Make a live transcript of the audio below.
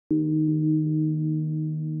Good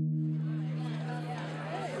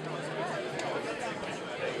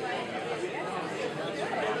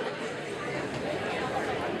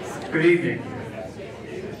evening.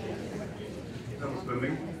 That was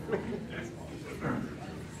booming.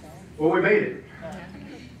 Well, we made it.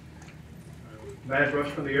 Mad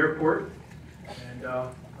rush from the airport, and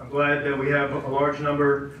I'm glad that we have a large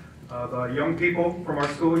number of young people from our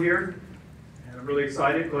school here, and I'm really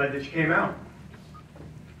excited, glad that you came out.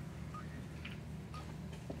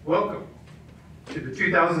 Welcome to the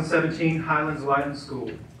 2017 Highlands Latin School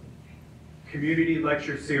Community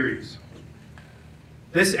Lecture Series.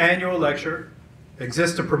 This annual lecture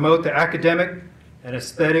exists to promote the academic and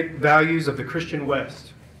aesthetic values of the Christian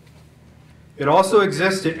West. It also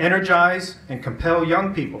exists to energize and compel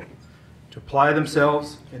young people to apply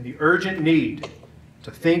themselves in the urgent need to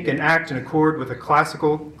think and act in accord with a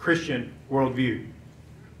classical Christian worldview.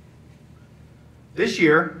 This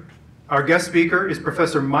year, our guest speaker is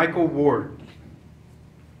Professor Michael Ward.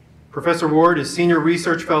 Professor Ward is Senior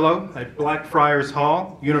Research Fellow at Blackfriars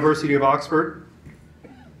Hall, University of Oxford.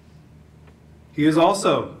 He is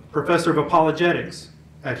also Professor of Apologetics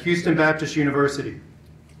at Houston Baptist University.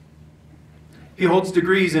 He holds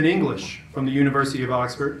degrees in English from the University of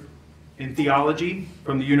Oxford, in theology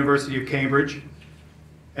from the University of Cambridge,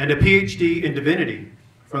 and a PhD in divinity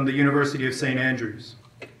from the University of St. Andrews.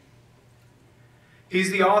 He's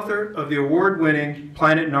the author of the award-winning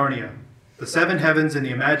Planet Narnia, The Seven Heavens and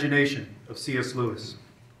the Imagination of C.S. Lewis,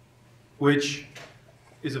 which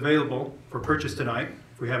is available for purchase tonight,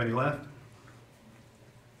 if we have any left.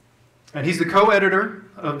 And he's the co-editor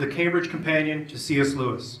of the Cambridge Companion to C.S.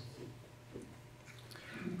 Lewis.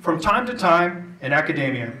 From time to time in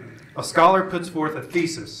academia, a scholar puts forth a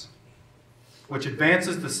thesis which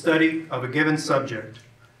advances the study of a given subject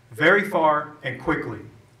very far and quickly.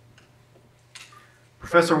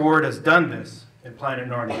 Professor Ward has done this in Planet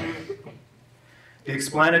Narnia. The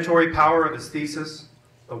explanatory power of his thesis,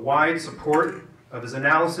 the wide support of his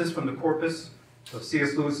analysis from the corpus of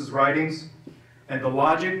C.S. Lewis's writings, and the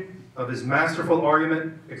logic of his masterful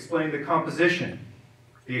argument explain the composition,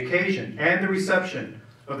 the occasion, and the reception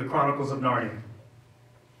of the Chronicles of Narnia.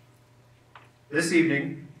 This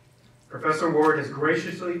evening, Professor Ward has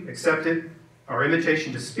graciously accepted our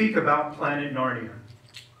invitation to speak about Planet Narnia.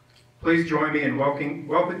 Please join me in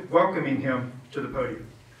welcoming him to the podium.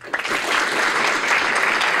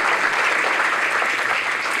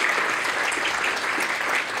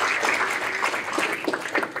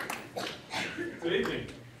 Good evening.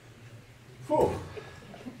 Whew.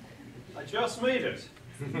 I just made it.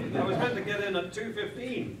 I was meant to get in at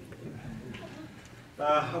 2:15.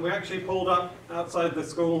 And we actually pulled up outside the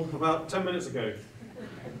school about 10 minutes ago.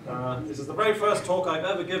 This is the very first talk I've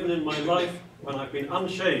ever given in my life when I've been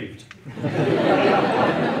unshaved.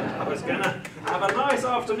 I was going to have a nice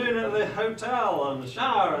afternoon at the hotel and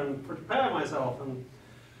shower and prepare myself,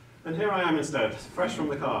 and here I am instead, fresh from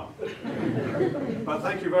the car. But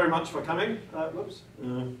thank you very much for coming. Whoops,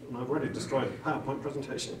 I've already destroyed the PowerPoint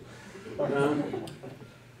presentation.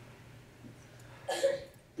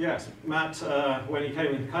 Yes, Matt, when he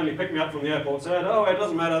came and kindly picked me up from the airport, said, "Oh, it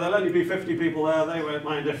doesn't matter, there'll only be 50 people there, they won't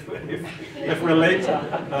mind if we're late."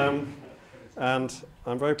 And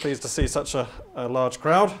I'm very pleased to see such a large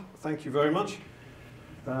crowd. Thank you very much.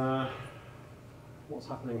 What's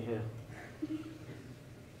happening here?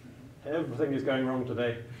 Everything is going wrong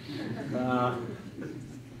today.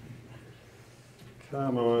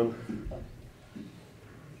 Come on.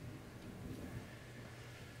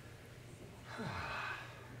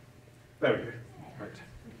 There we go. Right.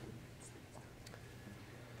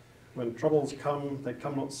 When troubles come, they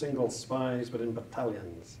come not single spies, but in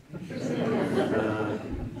battalions.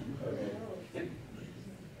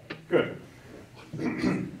 Good.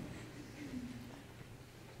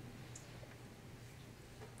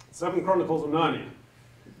 7 Chronicles of Narnia.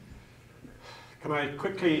 Can I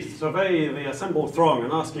quickly survey the assembled throng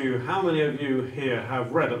and ask you how many of you here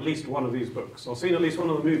have read at least one of these books or seen at least one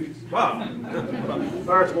of the movies? Wow,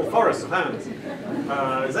 veritable forest of hands.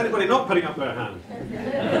 Is anybody not putting up their hand?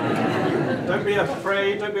 Don't be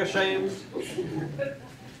afraid, don't be ashamed.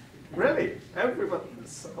 Really? Everybody?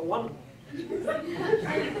 One?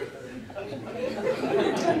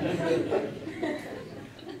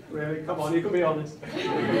 Really? Come on, you can be honest.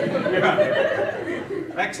 Yeah.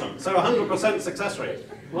 Excellent. So 100% success rate.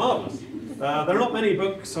 Marvellous. There are not many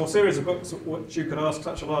books or series of books which you could ask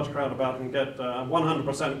such a large crowd about and get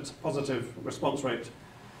 100% positive response rate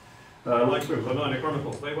like with the Narnia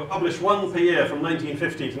Chronicles. They were published 1 per year from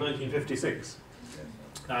 1950 to 1956.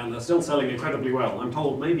 And they're still selling incredibly well. I'm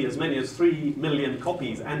told maybe as many as 3 million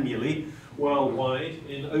copies annually, worldwide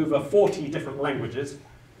in over 40 different languages.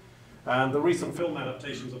 And the recent film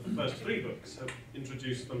adaptations of the first 3 books have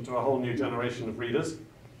introduced them to a whole new generation of readers.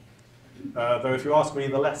 Though if you ask me,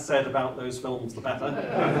 the less said about those films, the better.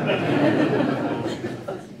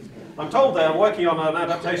 I'm told they're working on an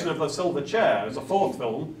adaptation of The Silver Chair as a 4th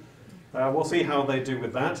film. We'll see how they do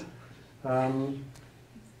with that. But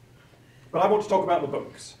I want to talk about the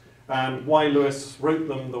books and why Lewis wrote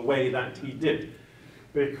them the way that he did.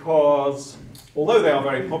 Because although they are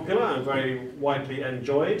very popular and very widely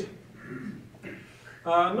enjoyed,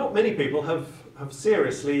 not many people have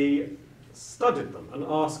seriously studied them and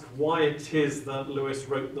asked why it is that Lewis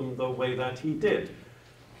wrote them the way that he did.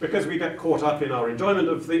 Because we get caught up in our enjoyment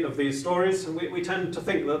of these stories, we tend to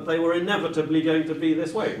think that they were inevitably going to be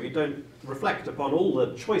this way. We don't reflect upon all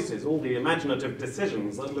the choices, all the imaginative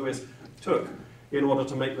decisions that Lewis took in order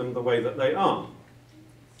to make them the way that they are.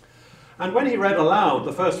 And when he read aloud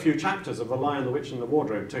the first few chapters of The Lion, the Witch and the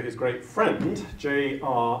Wardrobe to his great friend,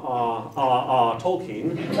 J.R.R.R.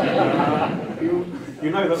 Tolkien, you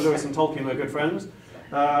know that Lewis and Tolkien are good friends.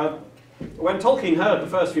 When Tolkien heard the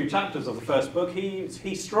first few chapters of the first book,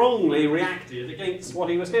 he strongly reacted against what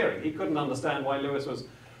he was hearing. He couldn't understand why Lewis was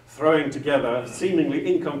throwing together seemingly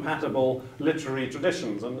incompatible literary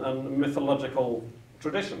traditions and mythological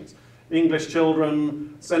traditions. English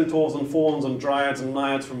children, centaurs and fauns and dryads and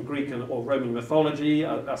naiads from Greek or Roman mythology,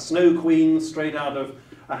 a snow queen straight out of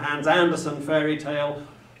a Hans Andersen fairy tale,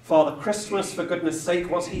 Father Christmas, for goodness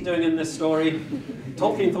sake, what's he doing in this story?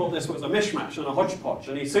 Tolkien thought this was a mishmash and a hodgepodge,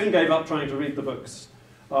 and he soon gave up trying to read the books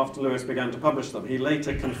after Lewis began to publish them. He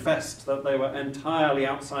later confessed that they were entirely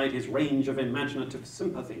outside his range of imaginative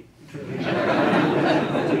sympathy. A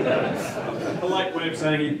polite way of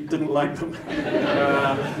saying he didn't like them.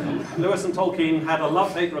 Lewis and Tolkien had a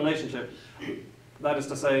love-hate relationship. That is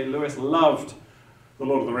to say, Lewis loved The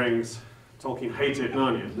Lord of the Rings, Tolkien hated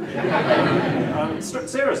Narnia.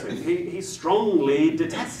 Seriously, he strongly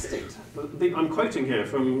detested. I'm quoting here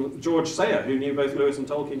from George Sayer, who knew both Lewis and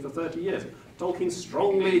Tolkien for 30 years. Tolkien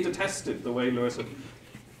strongly detested the way Lewis had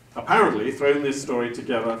apparently thrown this story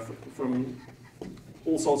together from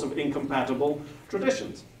all sorts of incompatible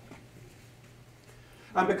traditions.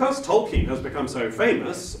 And because Tolkien has become so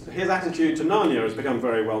famous, his attitude to Narnia has become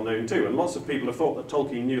very well known too, and lots of people have thought that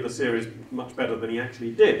Tolkien knew the series much better than he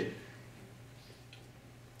actually did.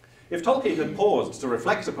 If Tolkien had paused to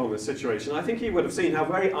reflect upon this situation, I think he would have seen how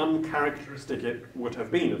very uncharacteristic it would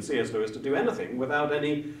have been of C.S. Lewis to do anything without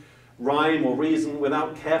any rhyme or reason,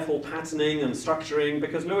 without careful patterning and structuring,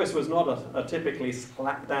 because Lewis was not a typically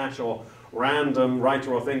slapdash or random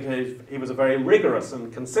writer or thinker. He was a very rigorous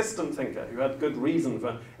and consistent thinker who had good reason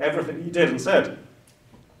for everything he did and said.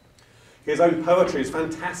 His own poetry is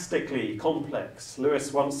fantastically complex.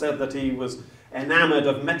 Lewis once said that he was enamoured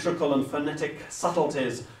of metrical and phonetic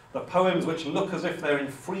subtleties. The poems which look as if they're in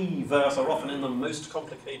free verse are often in the most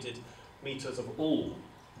complicated metres of all.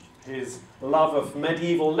 His love of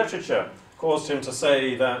medieval literature caused him to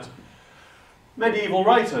say that medieval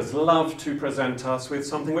writers love to present us with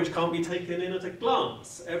something which can't be taken in at a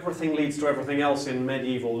glance. Everything leads to everything else in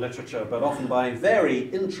medieval literature, but often by very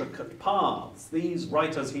intricate paths. These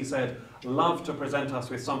writers, he said, love to present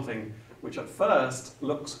us with something which at first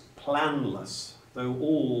looks planless, though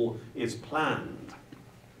all is planned.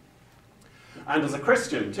 And as a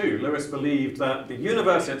Christian too, Lewis believed that the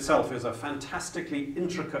universe itself is a fantastically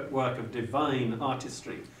intricate work of divine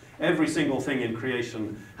artistry. Every single thing in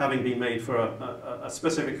creation having been made for a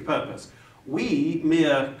specific purpose. We,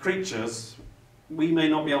 mere creatures, we may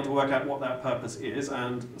not be able to work out what that purpose is,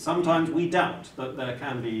 and sometimes we doubt that there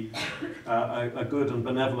can be a good and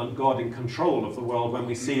benevolent God in control of the world when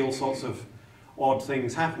we see all sorts of odd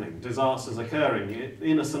things happening, disasters occurring,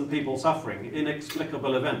 innocent people suffering,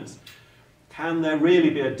 inexplicable events. Can there really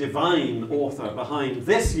be a divine author behind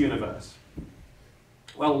this universe?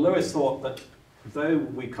 Well, Lewis thought that though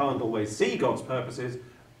we can't always see God's purposes,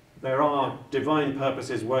 there are divine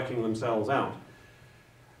purposes working themselves out.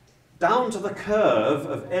 Down to the curve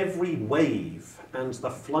of every wave and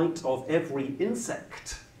the flight of every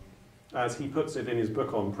insect, as he puts it in his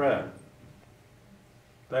book on prayer.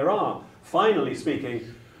 There are, finally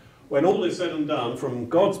speaking, when all is said and done, from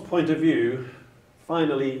God's point of view,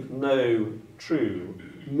 finally no true,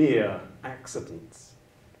 mere accidents.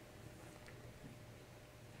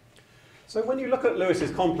 So when you look at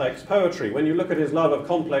Lewis's complex poetry, when you look at his love of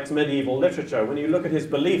complex medieval literature, when you look at his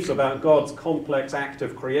beliefs about God's complex act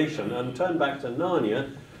of creation, and turn back to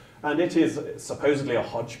Narnia, and it is supposedly a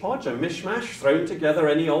hodgepodge, a mishmash, thrown together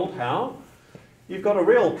any old how, you've got a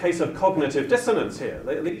real case of cognitive dissonance here.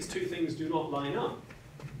 These two things do not line up.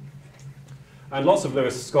 And lots of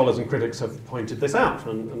Lewis scholars and critics have pointed this out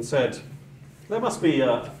and said there must be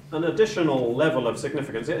an additional level of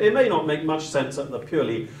significance. It may not make much sense at the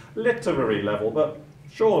purely literary level, but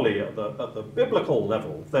surely at the biblical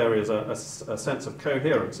level there is a sense of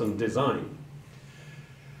coherence and design.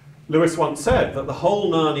 Lewis once said that the whole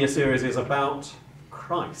Narnia series is about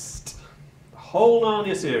Christ. The whole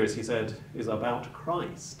Narnia series, he said, is about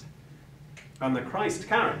Christ. And the Christ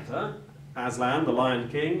character, Aslan, the Lion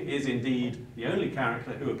King, is indeed the only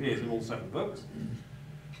character who appears in all 7 books.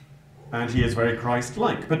 And he is very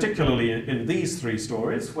Christ-like, particularly in these 3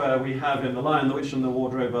 stories, where we have in The Lion, the Witch and the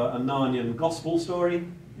Wardrobe a Narnian gospel story.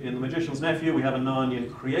 In The Magician's Nephew we have a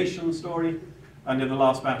Narnian creation story. And in The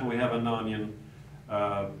Last Battle we have a Narnian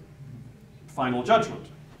final judgment.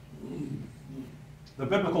 The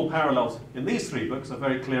biblical parallels in these 3 books are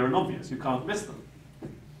very clear and obvious. You can't miss them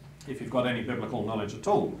if you've got any biblical knowledge at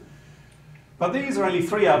all. But these are only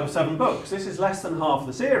 3 out of 7 books. This is less than half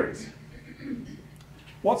the series.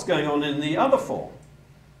 What's going on in the other 4?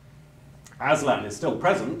 Aslan is still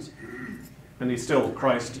present, and he's still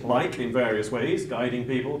Christ-like in various ways, guiding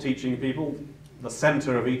people, teaching people, the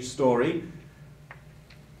centre of each story.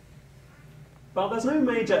 But there's no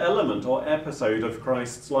major element or episode of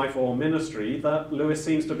Christ's life or ministry that Lewis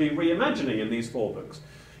seems to be reimagining in these 4 books.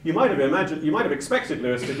 You might have expected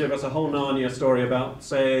Lewis to give us a whole Narnia story about,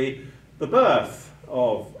 say, the birth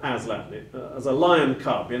of Aslan as a lion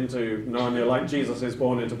cub into Narnia, like Jesus is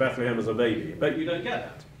born into Bethlehem as a baby. But you don't get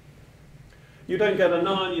that. You don't get a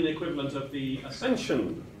Narnian equivalent of the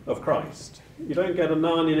ascension of Christ. You don't get a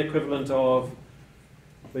Narnian equivalent of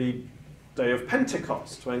the day of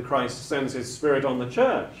Pentecost, when Christ sends his Spirit on the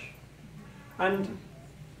church. And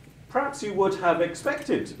perhaps you would have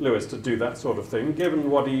expected Lewis to do that sort of thing, given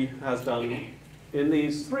what he has done in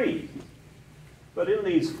these 3. But in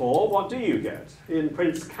these 4, what do you get? In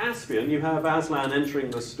Prince Caspian, you have Aslan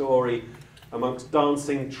entering the story amongst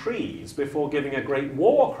dancing trees before giving a great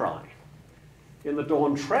war cry. In The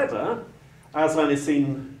Dawn Treader, Aslan is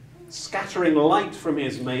seen scattering light from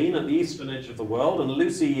his mane at the eastern edge of the world, and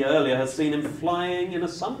Lucy earlier has seen him flying in a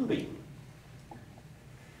sunbeam.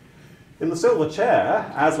 In The Silver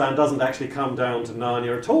Chair, Aslan doesn't actually come down to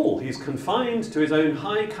Narnia at all. He's confined to his own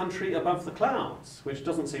high country above the clouds, which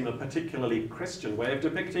doesn't seem a particularly Christian way of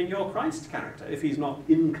depicting your Christ character. If he's not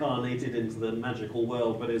incarnated into the magical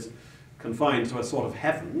world but is confined to a sort of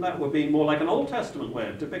heaven, that would be more like an Old Testament way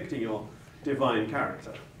of depicting your divine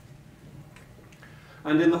character.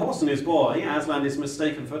 And in The Horse and His Boy, Aslan is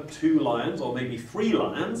mistaken for 2 lions, or maybe 3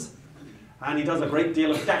 lions, and he does a great deal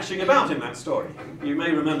of dashing about in that story. You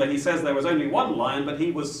may remember he says there was only 1 lion, but he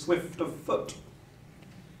was swift of foot.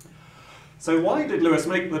 So why did Lewis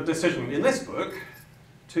make the decision in this book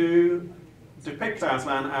to depict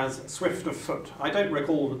Aslan as swift of foot? I don't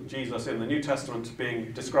recall Jesus in the New Testament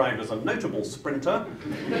being described as a notable sprinter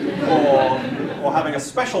or having a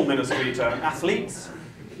special ministry to athletes.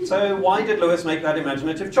 So why did Lewis make that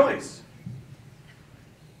imaginative choice?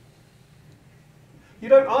 You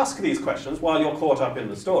don't ask these questions while you're caught up in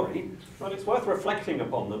the story, but it's worth reflecting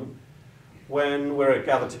upon them when we're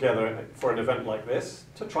gathered together for an event like this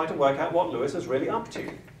to try to work out what Lewis is really up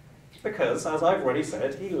to. Because, as I've already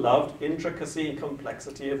said, he loved intricacy and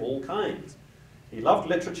complexity of all kinds. He loved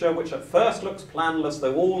literature which at first looks planless,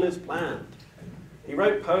 though all is planned. He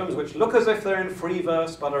wrote poems which look as if they're in free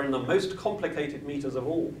verse, but are in the most complicated metres of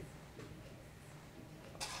all.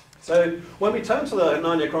 So when we turn to the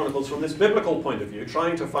Narnia Chronicles from this biblical point of view,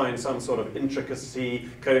 trying to find some sort of intricacy,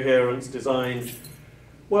 coherence, design,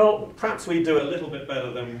 well, perhaps we do a little bit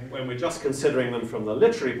better than when we're just considering them from the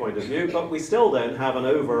literary point of view, but we still don't have an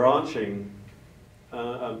overarching,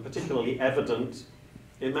 particularly evident,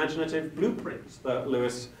 imaginative blueprint that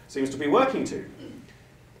Lewis seems to be working to.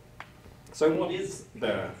 So what is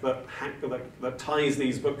there that ties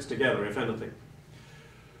these books together, if anything?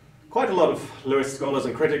 Quite a lot of Lewis scholars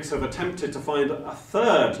and critics have attempted to find a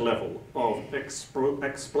 3rd level of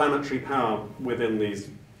explanatory power within these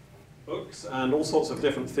books, and all sorts of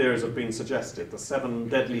different theories have been suggested. The 7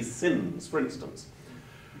 deadly sins, for instance.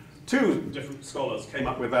 2 different scholars came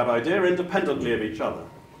up with that idea independently of each other.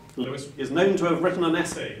 Lewis is known to have written an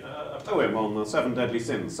essay, a poem on the 7 deadly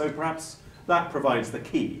sins, so perhaps that provides the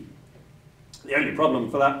key. The only problem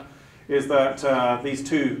for that is that these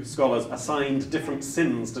 2 scholars assigned different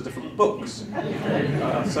sins to different books.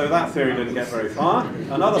 So that theory didn't get very far.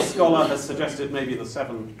 Another scholar has suggested maybe the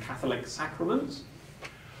 7 Catholic sacraments,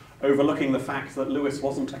 overlooking the fact that Lewis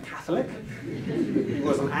wasn't a Catholic. He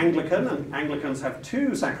was an Anglican, and Anglicans have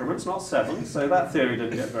 2 sacraments, not 7, so that theory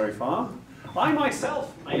didn't get very far. I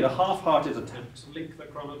myself made a half-hearted attempt to link the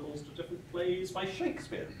Chronicles to different plays by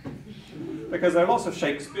Shakespeare. because there are lots of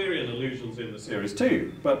Shakespearean allusions in the series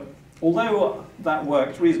too, but although that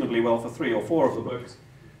worked reasonably well for 3 or 4 of the books,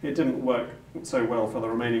 it didn't work so well for the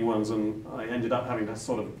remaining ones, and I ended up having to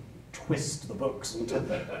sort of twist the books and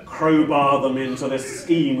to crowbar them into this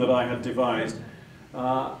scheme that I had devised.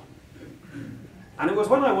 And it was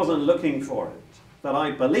when I wasn't looking for it that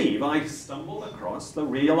I believe I stumbled across the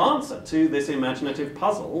real answer to this imaginative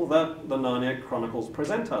puzzle that the Narnia Chronicles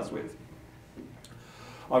present us with.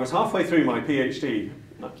 I was halfway through my PhD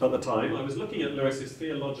at the time. I was looking at Lewis's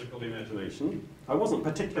theological imagination. I wasn't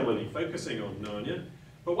particularly focusing on Narnia,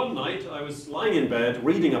 but one night I was lying in bed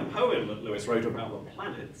reading a poem that Lewis wrote about the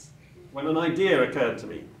planets when an idea occurred to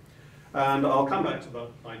me. And I'll come back to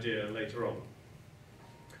that idea later on.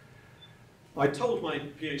 I told my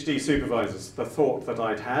PhD supervisors the thought that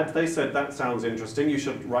I'd had. They said, that sounds interesting, you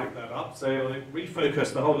should write that up. So I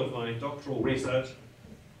refocused the whole of my doctoral research,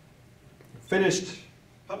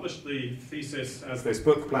 published the thesis as this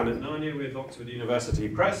book, Planet Narnia, with Oxford University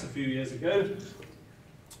Press a few years ago.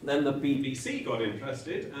 Then the BBC got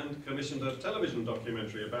interested and commissioned a television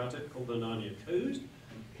documentary about it called The Narnia Code.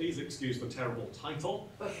 Please excuse the terrible title.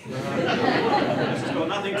 This has got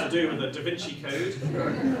nothing to do with the Da Vinci Code.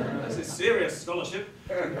 This is serious scholarship.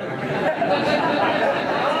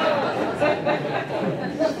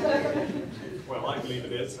 Well, I believe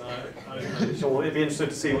it is. I'm sure it'd be interested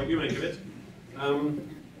to see what you make of it.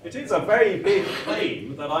 It is a very big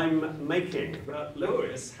claim that I'm making, that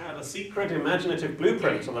Lewis had a secret imaginative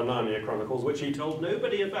blueprint to the Narnia Chronicles which he told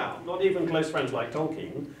nobody about, not even close friends like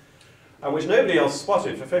Tolkien, and which nobody else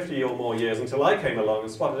spotted for 50 or more years until I came along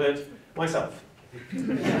and spotted it myself. I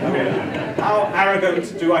mean, how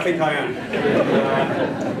arrogant do I think I am?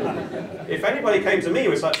 If anybody came to me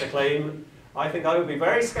with such a claim, I think I would be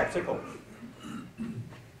very sceptical.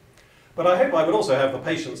 But I hope I would also have the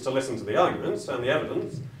patience to listen to the arguments and the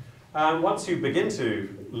evidence. Once you begin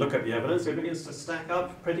to look at the evidence, it begins to stack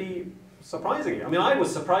up pretty surprisingly. I mean, I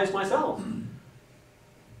was surprised myself.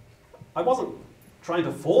 I wasn't trying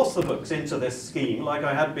to force the books into this scheme like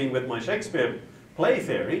I had been with my Shakespeare play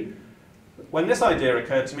theory. When this idea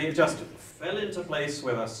occurred to me, it just fell into place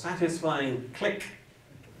with a satisfying click,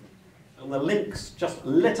 and the links just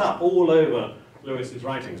lit up all over Lewis's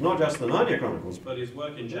writings, not just the Narnia Chronicles, but his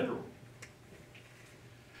work in general.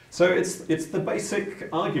 So it's the basic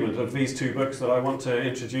argument of these 2 books that I want to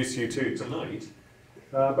introduce you to tonight.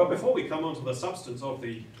 But before we come on to the substance of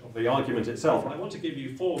the argument itself, I want to give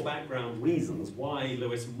you 4 background reasons why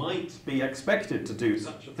Lewis might be expected to do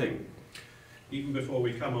such a thing, even before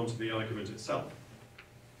we come on to the argument itself.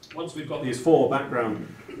 Once we've got these 4 background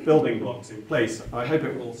building blocks in place, I hope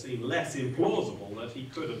it will seem less implausible that he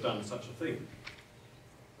could have done such a thing.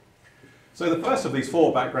 So the first of these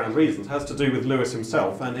 4 background reasons has to do with Lewis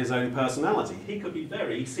himself and his own personality. He could be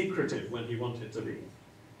very secretive when he wanted to be.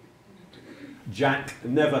 Jack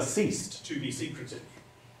never ceased to be secretive.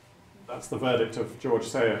 That's the verdict of George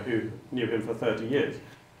Sayer, who knew him for 30 years.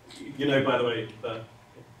 You know, by the way, that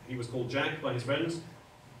he was called Jack by his friends.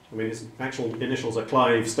 I mean, his actual initials are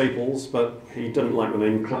Clive Staples, but he didn't like the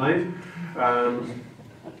name Clive.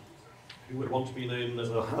 He would want to be known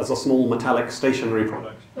as a small metallic stationery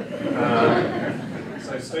product.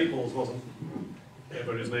 So Staples wasn't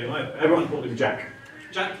ever his name either. Everyone called him Jack.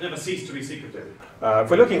 Jack never ceased to be secretive. If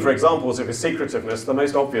we're looking for examples of his secretiveness, the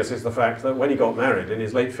most obvious is the fact that when he got married in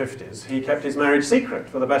his late 50s, he kept his marriage secret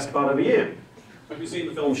for the best part of a year. Have you seen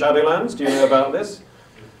the film Shadowlands? Do you know about this?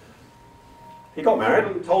 He got married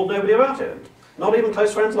and told nobody about it. Not even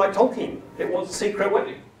close friends like Tolkien. It was a secret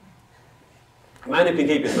wedding. A man who can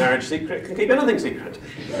keep his marriage secret can keep anything secret.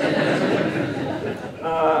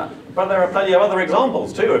 But there are plenty of other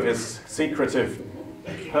examples too of his secretive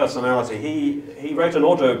personality. He wrote an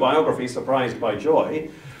autobiography, Surprised by Joy,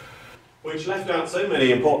 which left out so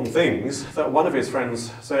many important things that one of his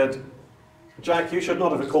friends said, Jack, you should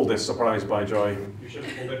not have called this Surprised by Joy. You should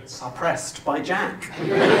have called it Suppressed by Jack.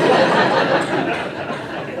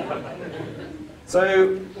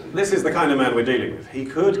 So this is the kind of man we're dealing with. He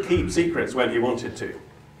could keep secrets when he wanted to.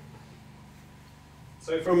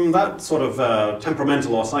 So from that sort of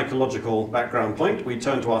temperamental or psychological background point, we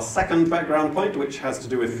turn to our second background point, which has to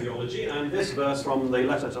do with theology, and this verse from the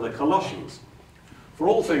letter to the Colossians. For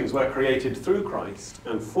all things were created through Christ,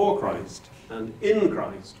 and for Christ, and in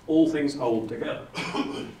Christ, all things hold together.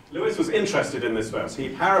 Lewis was interested in this verse. He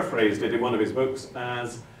paraphrased it in one of his books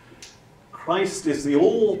as, Christ is the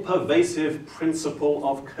all-pervasive principle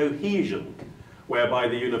of cohesion, whereby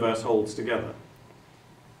the universe holds together.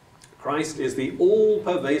 Christ is the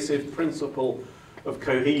all-pervasive principle of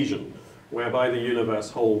cohesion, whereby the universe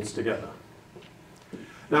holds together.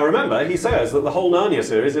 Now remember, he says that the whole Narnia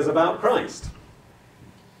series is about Christ.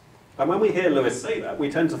 And when we hear Lewis say that, we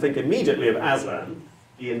tend to think immediately of Aslan,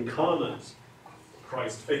 the incarnate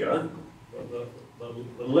Christ figure, the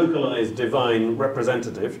localized divine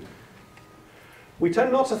representative. We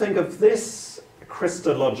tend not to think of this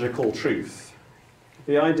Christological truth,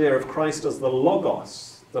 the idea of Christ as the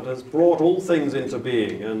Logos that has brought all things into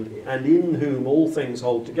being and in whom all things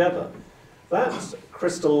hold together. That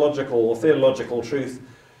Christological or theological truth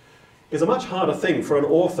is a much harder thing for an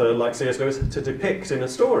author like C.S. Lewis to depict in a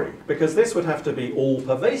story, because this would have to be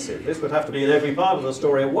all-pervasive. This would have to be in every part of the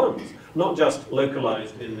story at once, not just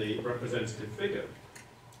localized in the representative figure.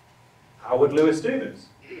 How would Lewis do this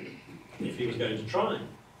if he was going to try?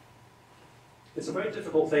 It's a very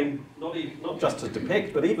difficult thing, not just to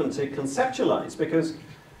depict, but even to conceptualize, because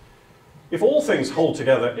if all things hold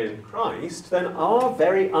together in Christ, then our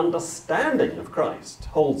very understanding of Christ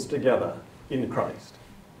holds together in Christ.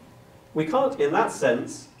 We can't, in that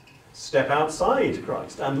sense, step outside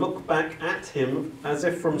Christ and look back at him as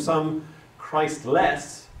if from some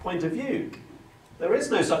Christ-less point of view. There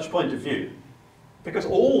is no such point of view, because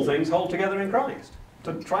all things hold together in Christ.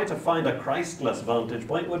 To try to find a Christless vantage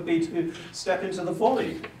point would be to step into the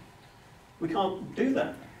void. We can't do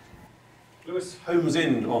that. Lewis homes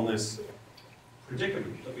in on this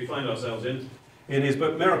predicament that we find ourselves in his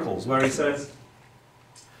book Miracles, where he says,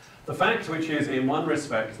 "The fact which is in one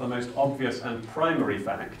respect the most obvious and primary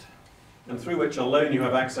fact, and through which alone you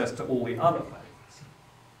have access to all the other facts,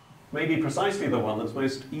 may be precisely the one that's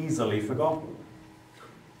most easily forgotten.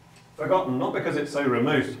 Forgotten not because it's so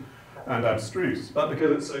remote and abstruse, but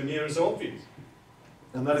because it's so near and so obvious.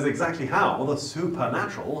 And that is exactly how the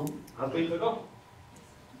supernatural has been forgotten.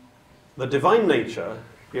 The divine nature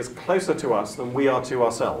is closer to us than we are to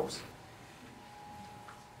ourselves.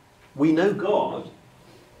 We know God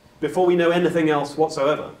before we know anything else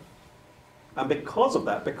whatsoever. And because of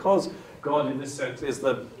that, because God in this sense is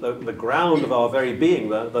the ground of our very being,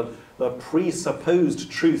 the presupposed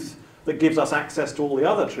truth that gives us access to all the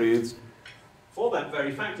other truths, for that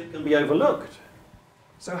very fact it can be overlooked.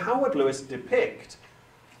 So how would Lewis depict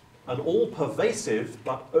an all-pervasive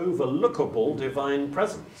but overlookable divine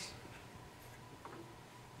presence?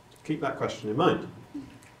 Keep that question in mind.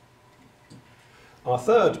 Our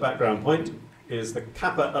third background point is the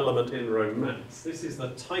kappa element in romance. This is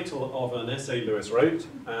the title of an essay Lewis wrote,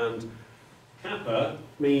 and kappa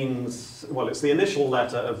means, well, it's the initial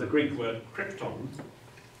letter of the Greek word krypton,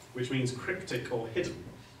 which means cryptic or hidden.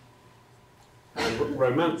 And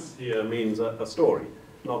romance here means a story,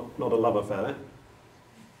 not a love affair.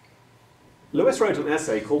 Lewis wrote an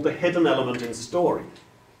essay called The Hidden Element in Story.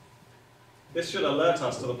 This should alert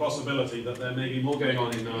us to the possibility that there may be more going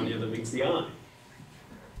on in Narnia than meets the eye.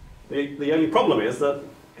 The only problem is that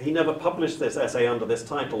he never published this essay under this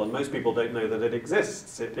title, and most people don't know that it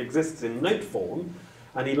exists. It exists in note form,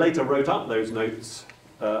 and he later wrote up those notes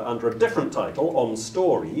under a different title, On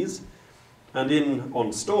Stories. And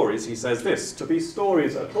On Stories he says this: to be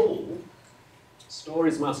stories at all,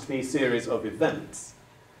 stories must be series of events.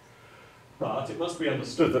 But it must be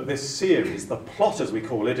understood that this series, the plot as we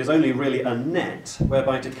call it, is only really a net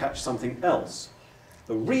whereby to catch something else.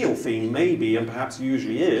 The real theme may be, and perhaps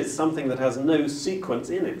usually is, something that has no sequence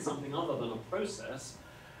in it, something other than a process,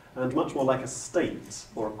 and much more like a state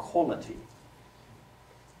or a quality.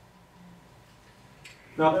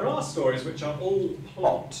 Now, there are stories which are all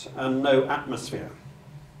plot and no atmosphere.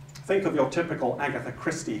 Think of your typical Agatha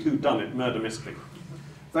Christie whodunit murder mystery.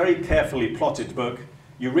 Very carefully plotted book.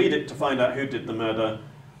 You read it to find out who did the murder.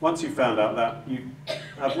 Once you've found out that, you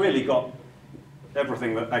have really got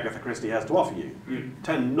everything that Agatha Christie has to offer you. You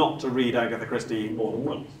tend not to read Agatha Christie more than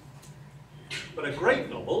once. But a great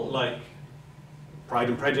novel, like Pride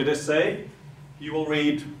and Prejudice, say, you will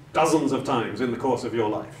read dozens of times in the course of your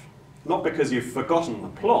life. Not because you've forgotten the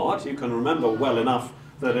plot, you can remember well enough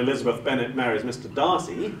that Elizabeth Bennet marries Mr.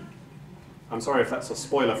 Darcy. I'm sorry if that's a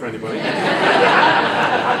spoiler for anybody.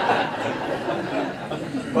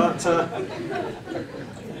 But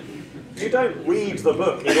you don't read the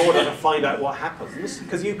book in order to find out what happens,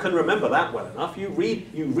 because you can remember that well enough. You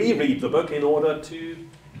reread the book in order to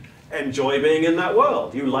enjoy being in that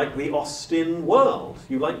world. You like the Austen world.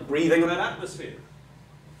 You like breathing that atmosphere.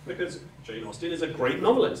 Because Jane Austen is a great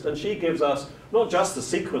novelist, and she gives us not just the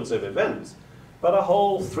sequence of events, but a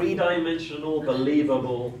whole three-dimensional,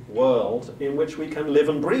 believable world in which we can live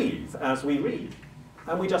and breathe as we read.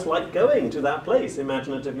 And we just like going to that place,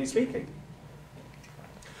 imaginatively speaking.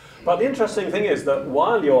 But the interesting thing is that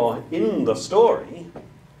while you're in the story,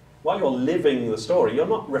 while you're living the story, you're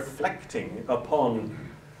not reflecting upon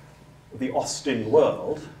the Austen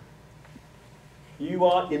world. You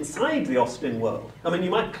are inside the Austen world. I mean,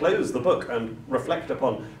 you might close the book and reflect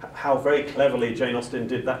upon how very cleverly Jane Austen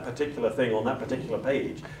did that particular thing on that particular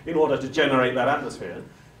page in order to generate that atmosphere.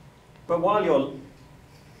 But while you're,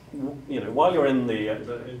 while you're in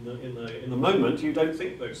the moment, you don't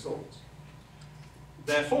think those thoughts.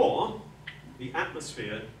 Therefore, the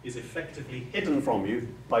atmosphere is effectively hidden from you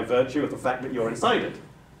by virtue of the fact that you're inside it.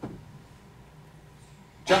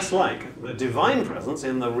 Just like the divine presence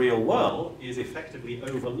in the real world is effectively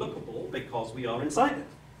overlookable because we are inside it.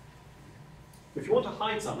 If you want to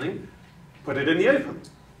hide something, put it in the open.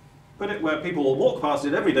 Put it where people will walk past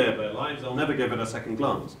it every day of their lives, they'll never give it a second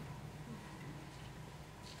glance.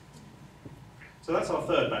 So that's our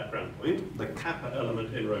third background point, the kappa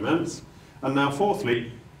element in romance. And now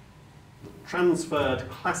fourthly, transferred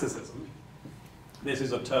classicism. This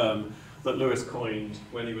is a term that Lewis coined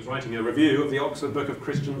when he was writing a review of the Oxford Book of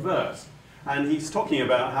Christian Verse. And he's talking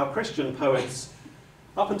about how Christian poets,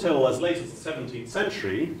 up until as late as the 17th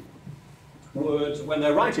century, would, when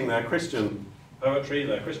they're writing their Christian poetry,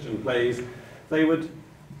 their Christian plays, they would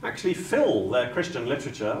actually fill their Christian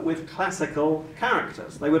literature with classical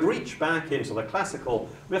characters. They would reach back into the classical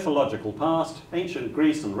mythological past, ancient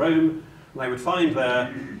Greece and Rome, and they would find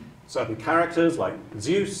there certain characters like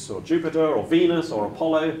Zeus or Jupiter or Venus or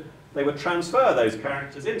Apollo. They would transfer those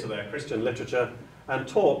characters into their Christian literature and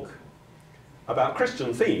talk about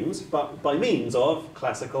Christian themes, but by means of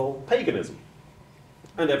classical paganism.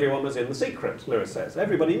 And everyone was in the secret, Lewis says.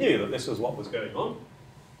 Everybody knew that this was what was going on.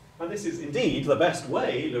 And this is indeed the best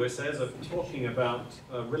way, Lewis says, of talking about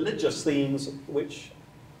religious themes which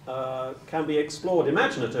can be explored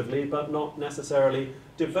imaginatively, but not necessarily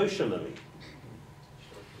devotionally.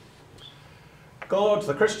 God,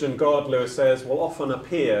 the Christian God, Lewis says, will often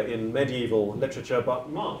appear in medieval literature, but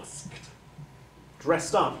masked,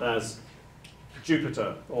 dressed up as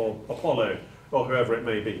Jupiter or Apollo or whoever it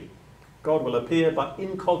may be. God will appear, but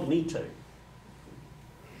incognito.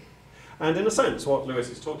 And in a sense, what Lewis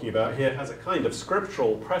is talking about here has a kind of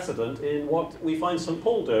scriptural precedent in what we find St.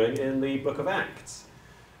 Paul doing in the book of Acts,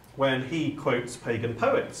 when he quotes pagan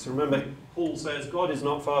poets. Remember, Paul says, God is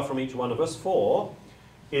not far from each one of us, for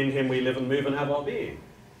in him we live and move and have our being.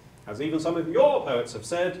 As even some of your poets have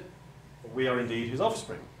said, we are indeed his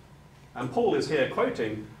offspring. And Paul is here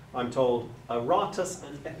quoting, I'm told, Aratus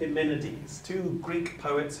and Epimenides, two Greek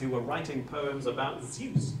poets who were writing poems about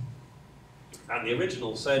Zeus. And the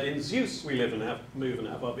original said, in Zeus we live and move and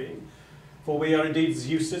have our being, for we are indeed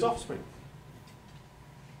Zeus's offspring.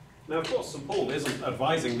 Now, of course, St. Paul isn't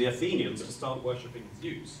advising the Athenians to start worshipping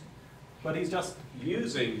Zeus, but he's just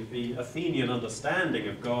using the Athenian understanding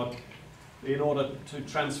of God in order to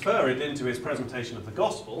transfer it into his presentation of the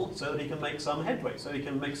gospel so that he can make some headway, so he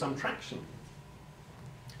can make some traction.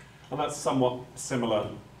 And that's somewhat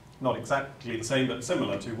similar, not exactly the same, but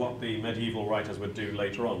similar to what the medieval writers would do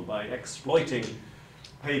later on by exploiting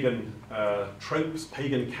pagan tropes,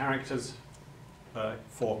 pagan characters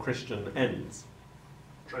for Christian ends.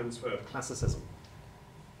 Transferred classicism.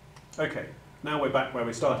 Okay. Now we're back where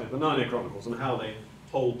we started, the Narnia Chronicles, and how they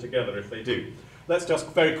hold together if they do. Let's just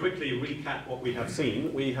very quickly recap what we have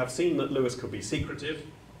seen. We have seen that Lewis could be secretive.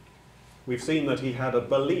 We've seen that he had a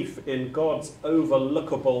belief in God's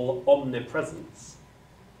overlookable omnipresence.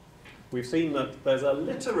 We've seen that there's a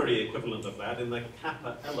literary equivalent of that in the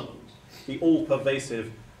kappa element, the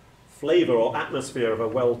all-pervasive flavour or atmosphere of a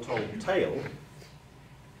well-told tale,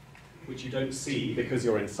 which you don't see because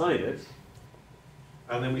you're inside it.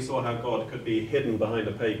 And then we saw how God could be hidden behind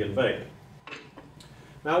a pagan veil.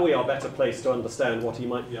 Now we are better placed to understand what he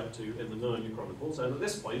might be up to in the Narnia Chronicles, and at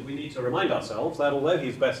this point we need to remind ourselves that although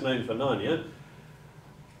he's best known for Narnia,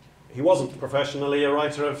 he wasn't professionally a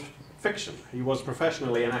writer of fiction. He was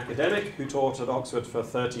professionally an academic who taught at Oxford for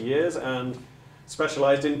 30 years and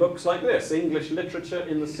specialised in books like this, English literature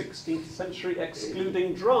in the 16th century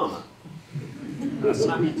excluding drama. A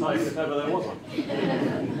snappy type if ever there was one.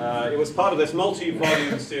 It was part of this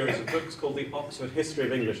multi-volume series of books called the Oxford History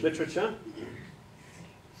of English Literature.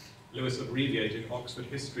 Lewis abbreviated Oxford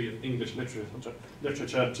History of English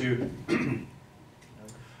Literature to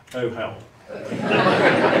Oh Hell.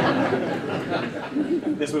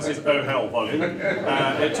 This was his Oh Hell volume.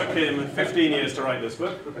 It took him 15 years to write this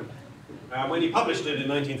book. When he published it in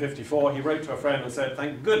 1954, he wrote to a friend and said,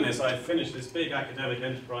 thank goodness I've finished this big academic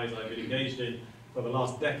enterprise I've been engaged in for the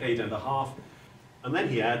last decade and a half. And then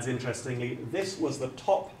he adds, interestingly, this was the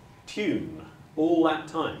top tune all that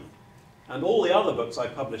time. And all the other books I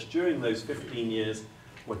published during those 15 years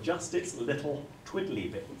were just its little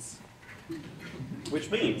twiddly bits.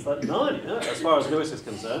 Which means that Narnia, as far as Lewis is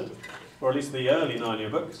concerned, or at least the early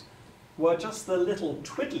Narnia books, were just the little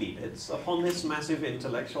twiddly bits upon this massive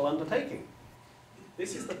intellectual undertaking.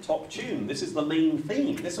 This is the top tune, this is the main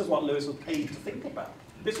theme, this is what Lewis was paid to think about.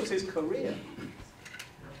 This was his career.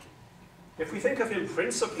 If we think of him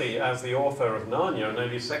principally as the author of Narnia and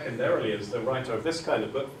only secondarily as the writer of this kind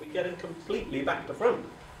of book, we get it completely back to front.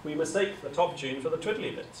 We mistake the top tune for the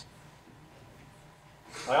twiddly bits.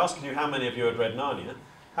 I asked you how many of you had read Narnia.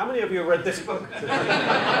 How many of you have read this book?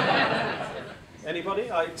 Anybody?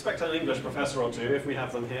 I expect an English professor or two, if we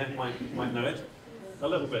have them here, might know it. A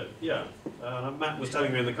little bit, yeah. Matt was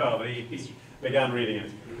telling me in the car, but he began reading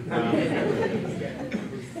it.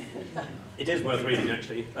 It is worth reading,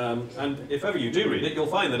 actually. And if ever you do read it, you'll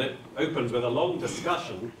find that it opens with a long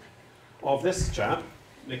discussion of this chap,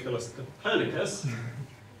 Nicholas Copernicus,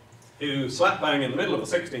 who slap bang in the middle of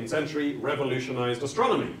the 16th century revolutionized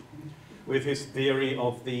astronomy with his theory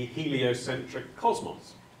of the heliocentric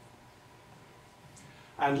cosmos.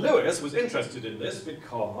 And Lewis was interested in this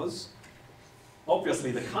because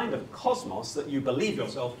obviously the kind of cosmos that you believe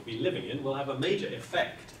yourself to be living in will have a major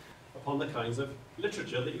effect upon the kinds of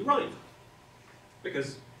literature that you write.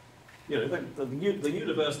 Because, you know, the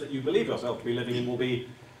universe that you believe yourself to be living in will be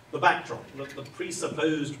the backdrop, the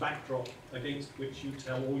presupposed backdrop against which you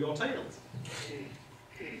tell all your tales.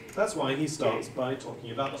 That's why he starts by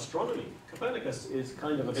talking about astronomy. Copernicus is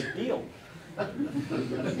kind of a big deal.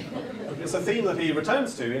 It's a theme that he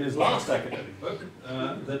returns to in his last academic book,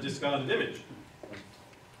 The Discarded Image.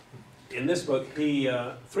 In this book, he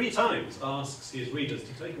 3 times asks his readers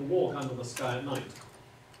to take a walk under the sky at night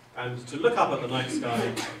and to look up at the night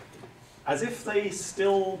sky as if they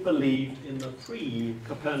still believed in the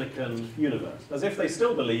pre-Copernican universe, as if they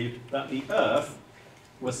still believed that the Earth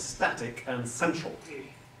was static and central.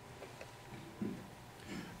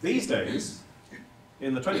 These days,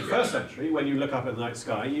 in the 21st century, when you look up at the night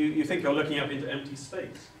sky, you think you're looking up into empty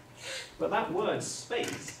space. But that word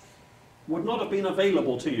space would not have been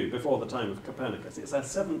available to you before the time of Copernicus. It's a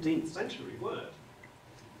 17th century word.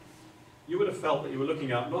 You would have felt that you were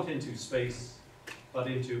looking up not into space, but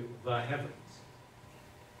into the heavens.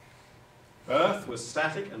 Earth was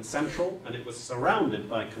static and central, and it was surrounded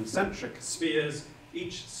by concentric spheres,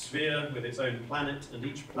 each sphere with its own planet, and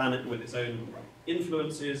each planet with its own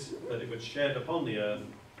influences that it would shed upon the Earth,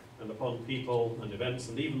 and upon people and events,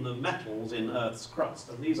 and even the metals in Earth's crust.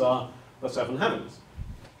 And these are the 7 heavens.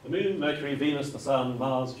 The Moon, Mercury, Venus, the Sun,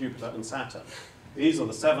 Mars, Jupiter, and Saturn. These are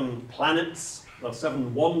the 7 planets, the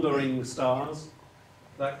 7 wandering stars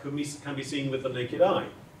that can be seen with the naked eye.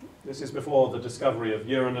 This is before the discovery of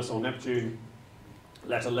Uranus or Neptune,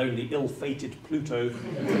 let alone the ill-fated Pluto,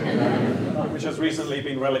 which has recently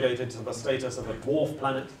been relegated to the status of a dwarf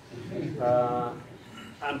planet.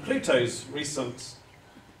 And Pluto's recent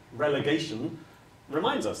relegation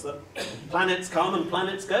reminds us that planets come and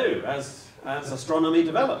planets go as astronomy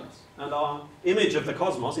develops. And our image of the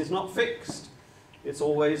cosmos is not fixed. It's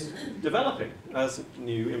always developing as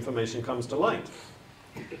new information comes to light.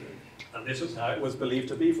 And this is how it was believed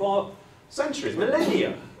to be for centuries,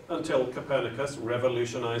 millennia, until Copernicus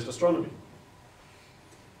revolutionized astronomy.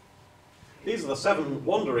 These are the 7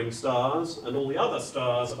 wandering stars, and all the other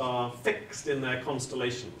stars are fixed in their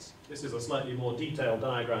constellations. This is a slightly more detailed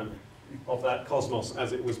diagram of that cosmos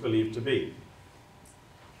as it was believed to be.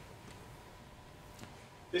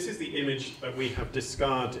 This is the image that we have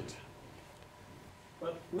discarded.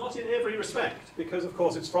 But not in every respect, because of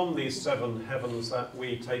course it's from these 7 heavens that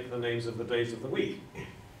we take the names of the days of the week.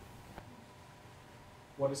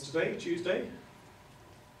 What is today? Tuesday?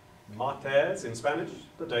 Martes in Spanish,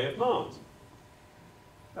 the day of Mars.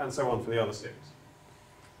 And so on for the other 6.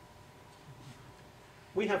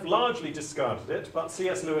 We have largely discarded it, but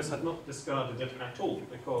C.S. Lewis had not discarded it at all,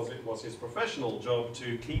 because it was his professional job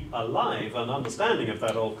to keep alive an understanding of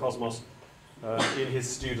that old cosmos in his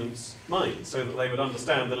students' minds, so that they would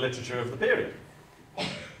understand the literature of the period.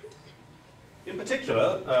 In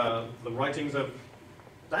particular, the writings of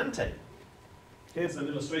Dante. Here's an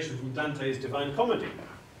illustration from Dante's Divine Comedy.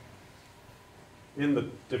 In the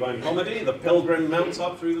Divine Comedy, the pilgrim mounts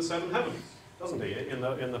up through the 7 heavens, doesn't he, in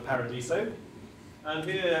the Paradiso? And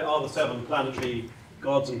here are the 7 planetary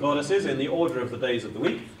gods and goddesses in the order of the days of the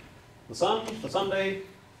week. The sun for Sunday,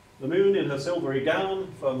 the moon in her silvery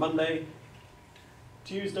gown for Monday,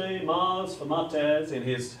 Tuesday, Mars for Martes in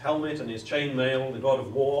his helmet and his chainmail, the god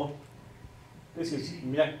of war. This is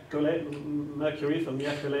Mercury for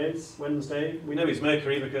Miércoles, Wednesday. We know he's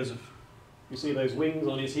Mercury because you see those wings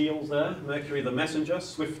on his heels there. Mercury the messenger,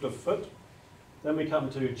 swift of foot. Then we come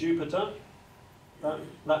to Jupiter.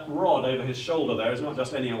 That rod over his shoulder there is not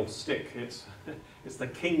just any old stick. It's the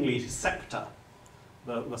kingly scepter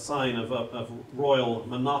the sign of royal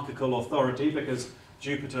monarchical authority, because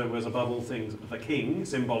Jupiter was above all things the king,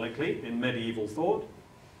 symbolically, in medieval thought.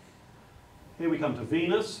 Here we come to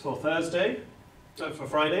Venus for Friday,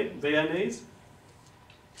 Viennese.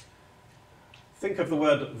 Think of the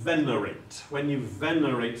word venerate. When you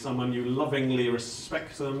venerate someone, you lovingly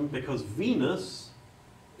respect them, because Venus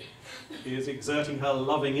is exerting her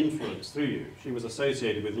loving influence through you. She was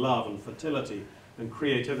associated with love and fertility and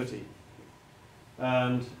creativity.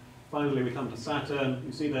 And finally we come to Saturn.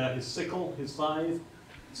 You see there his sickle, his scythe.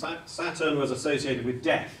 Saturn was associated with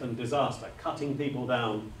death and disaster, cutting people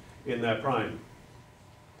down in their prime.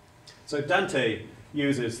 So Dante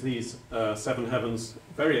uses these seven heavens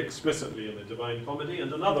very explicitly in the Divine Comedy,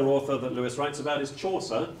 and another author that Lewis writes about is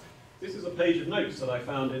Chaucer. This is a page of notes that I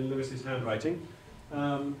found in Lewis's handwriting.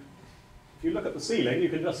 If you look at the ceiling, you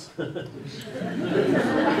can just...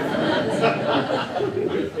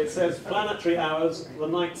 It says, planetary hours, the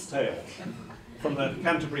Knight's Tale, from the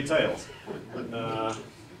Canterbury Tales.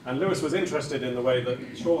 And Lewis was interested in the way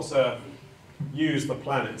that Chaucer used the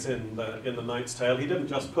planets in the Knight's Tale. He didn't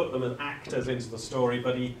just put them as actors into the story,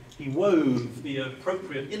 but he wove the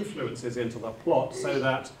appropriate influences into the plot so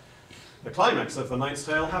that the climax of the Knight's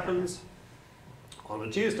Tale happens on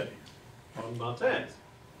a Tuesday, on Martes.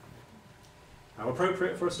 How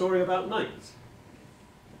appropriate for a story about knights.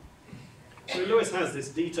 So Lewis has this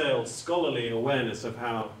detailed scholarly awareness of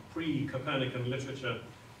how pre-Copernican literature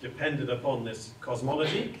depended upon this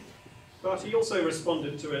cosmology, but he also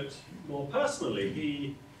responded to it more personally.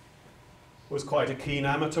 He was quite a keen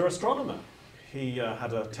amateur astronomer. He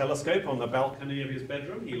had a telescope on the balcony of his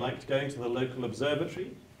bedroom. He liked going to the local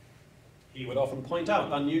observatory. He would often point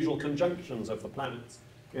out unusual conjunctions of the planets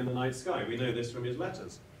in the night sky. We know this from his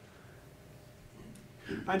letters.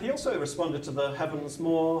 And he also responded to the heavens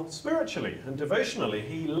more spiritually and devotionally.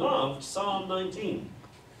 He loved Psalm 19.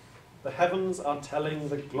 The heavens are telling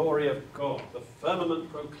the glory of God. The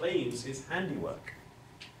firmament proclaims his handiwork.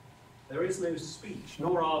 There is no speech,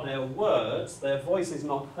 nor are there words. Their voice is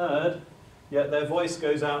not heard, yet their voice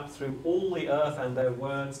goes out through all the earth and their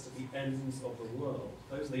words to the ends of the world.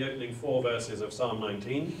 Those are the opening 4 verses of Psalm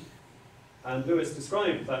 19. And Lewis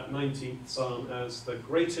described that 19th psalm as the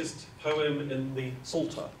greatest poem in the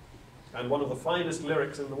Psalter and one of the finest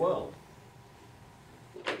lyrics in the world.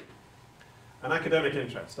 An academic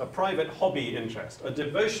interest, a private hobby interest, a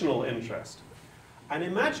devotional interest, an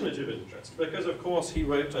imaginative interest, because of course he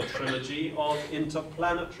wrote a trilogy of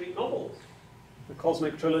interplanetary novels. The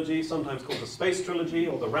Cosmic Trilogy, sometimes called the Space Trilogy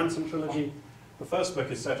or the Ransom Trilogy. The first book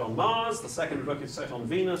is set on Mars, the second book is set on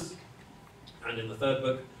Venus, and in the third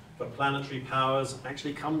book, the planetary powers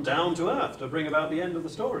actually come down to Earth to bring about the end of the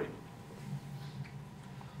story.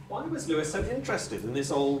 Why was Lewis so interested in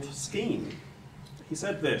this old scheme? He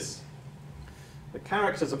said this: the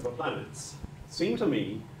characters of the planets seem to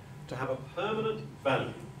me to have a permanent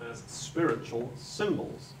value as spiritual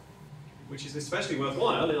symbols, which is especially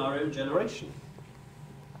worthwhile in our own generation.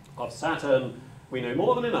 Of Saturn, we know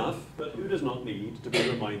more than enough, but who does not need to be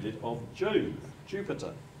reminded of Jove,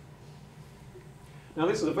 Jupiter? Now,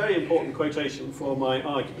 this is a very important quotation for my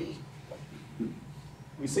argument.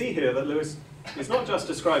 We see here that Lewis is not just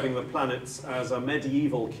describing the planets as a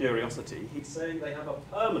medieval curiosity. He's saying they have a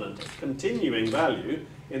permanent, continuing value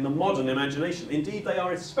in the modern imagination. Indeed, they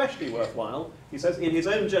are especially worthwhile, he says, in his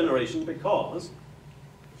own generation, because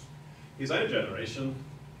his own generation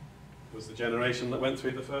was the generation that went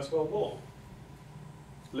through the First World War.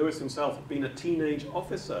 Lewis himself had been a teenage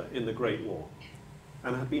officer in the Great War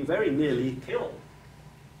and had been very nearly killed.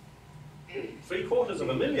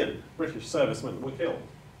 750,000 British servicemen were killed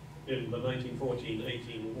in the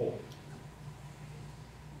 1914-18 war.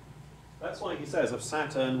 That's why he says of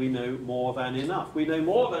Saturn we know more than enough. We know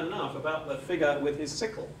more than enough about the figure with his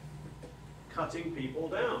sickle, cutting people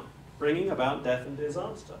down, bringing about death and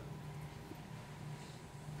disaster.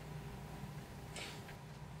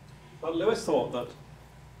 But Lewis thought that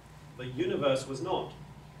the universe was not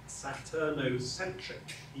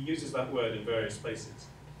Saturnocentric. He uses that word in various places.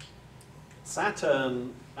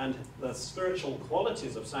 Saturn and the spiritual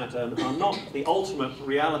qualities of Saturn are not the ultimate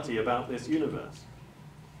reality about this universe.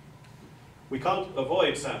 We can't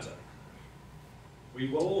avoid Saturn. We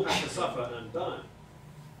will all have to suffer and die.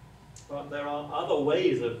 But there are other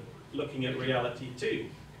ways of looking at reality too.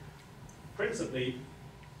 Principally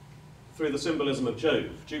through the symbolism of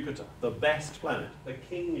Jove, Jupiter, the best planet, the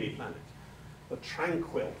kingly planet, the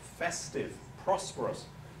tranquil, festive, prosperous,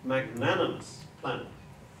 magnanimous planet.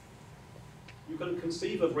 You can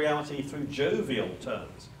conceive of reality through jovial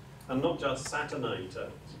terms, and not just Saturnine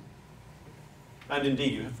terms. And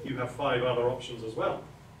indeed, you have 5 other options as well.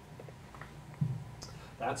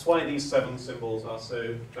 That's why these 7 symbols are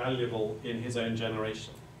so valuable in his own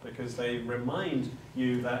generation, because they remind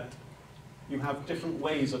you that you have different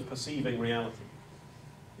ways of perceiving reality.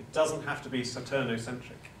 It doesn't have to be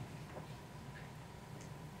Saturnocentric.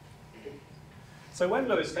 So when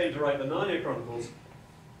Lewis came to write the Narnia Chronicles,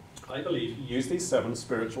 I believe he used these 7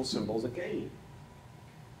 spiritual symbols again.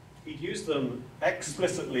 He'd used them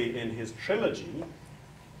explicitly in his trilogy.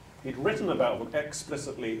 He'd written about them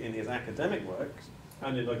explicitly in his academic works,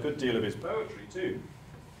 and in a good deal of his poetry too.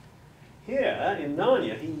 Here, in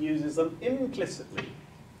Narnia, he uses them implicitly.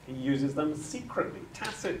 He uses them secretly,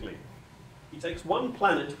 tacitly. He takes one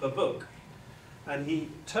planet per book, and he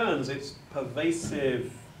turns its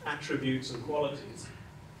pervasive attributes and qualities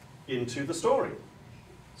into the story,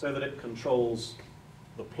 so that it controls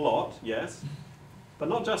the plot, yes, but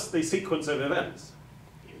not just the sequence of events.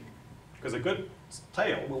 Because a good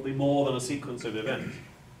tale will be more than a sequence of events.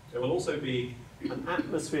 There will also be an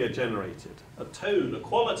atmosphere generated, a tone, a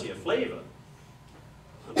quality, a flavour.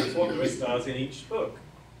 And that's what Lewis does in each book.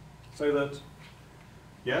 So that,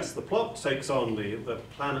 yes, the plot takes on the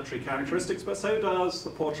planetary characteristics, but so does the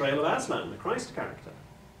portrayal of Aslan, the Christ character.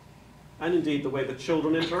 And indeed the way the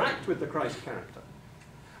children interact with the Christ character.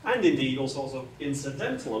 And indeed all sorts of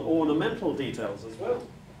incidental and ornamental details as well.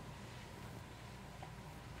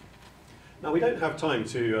 Now we don't have time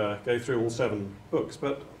to go through all 7 books,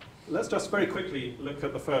 but let's just very quickly look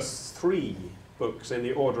at the first 3 books in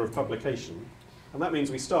the order of publication. And that means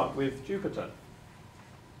we start with Jupiter.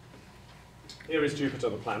 Here is Jupiter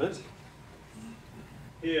the planet.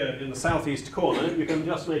 Here in the southeast corner, you can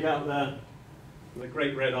just make out the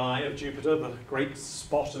great red eye of Jupiter, the great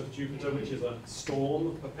spot of Jupiter, which is a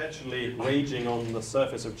storm perpetually raging on the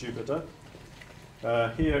surface of Jupiter.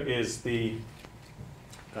 Here is the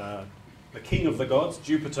king of the gods,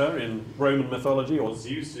 Jupiter in Roman mythology, or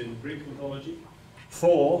Zeus in Greek mythology,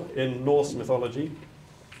 Thor in Norse mythology.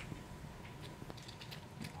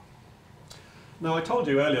 Now, I told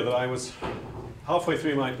you earlier that I was halfway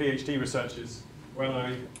through my PhD researches when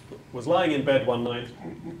I was lying in bed one night,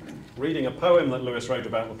 reading a poem that Lewis wrote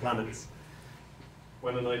about the planets,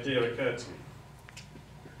 when an idea occurred to me.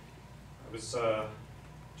 I was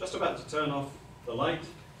just about to turn off the light,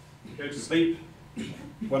 go to sleep,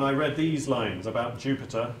 when I read these lines about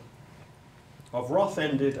Jupiter: of wrath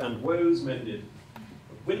ended and woes mended,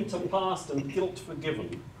 of winter past and guilt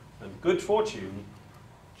forgiven, and good fortune,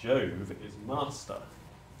 Jove is master.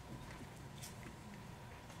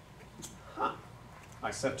 Ha!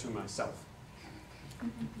 I said to myself.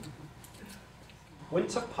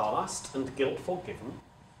 Winter past and guilt forgiven?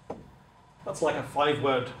 That's like a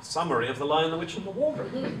 5-word summary of The Lion, the Witch and the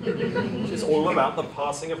Wardrobe, which is all about the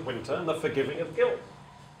passing of winter and the forgiving of guilt.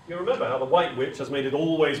 You remember how the White Witch has made it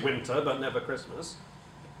always winter but never Christmas,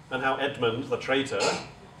 and how Edmund, the traitor,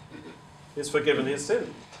 is forgiven his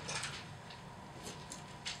sin.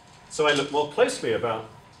 So I looked more closely about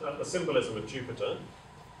the symbolism of Jupiter,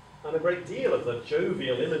 and a great deal of the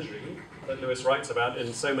jovial imagery that Lewis writes about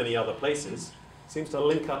in so many other places seems to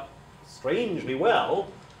link up strangely well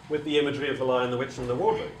with the imagery of the Lion, the Witch and the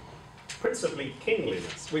Wardrobe. Principally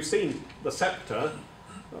kingliness. We've seen the scepter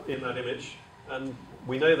in that image, and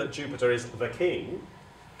we know that Jupiter is the king.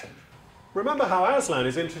 Remember how Aslan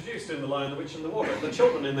is introduced in The Lion, the Witch and the Wardrobe. The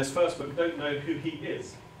children in this first book don't know who he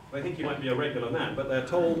is. They think he might be a regular man, but they're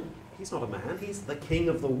told he's not a man, he's the king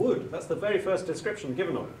of the wood. That's the very first description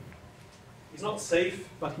given of him. He's not safe,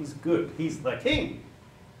 but he's good. He's the king.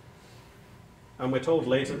 And we're told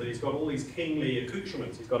later that he's got all these kingly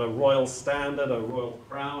accoutrements. He's got a royal standard, a royal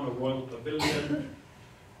crown, a royal pavilion,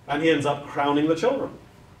 and he ends up crowning the children.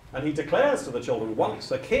 And he declares to the children, once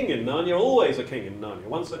a king in Narnia, always a king in Narnia.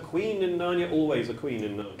 Once a queen in Narnia, always a queen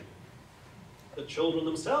in Narnia. The children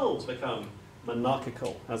themselves become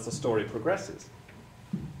monarchical as the story progresses.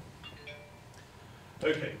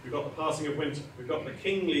 Okay, we've got the passing of winter. We've got the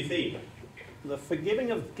kingly theme. The forgiving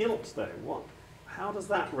of guilt, though, how does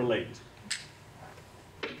that relate?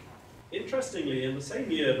 Interestingly, in the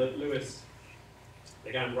same year that Lewis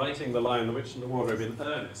began writing The Lion, the Witch and the Wardrobe in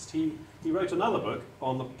earnest, he wrote another book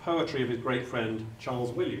on the poetry of his great friend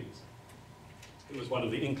Charles Williams, who was one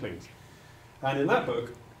of the Inklings. And in that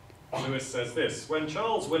book, Lewis says this: when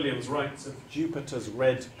Charles Williams writes of Jupiter's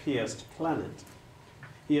red-pierced planet,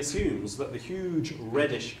 he assumes that the huge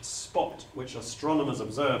reddish spot which astronomers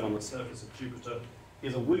observe on the surface of Jupiter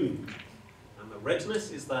is a wound, and the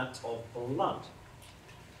redness is that of blood.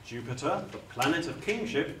 Jupiter, the planet of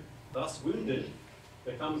kingship, thus wounded,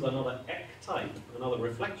 becomes another archetype, another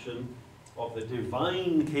reflection of the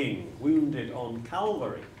divine king wounded on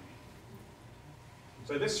Calvary.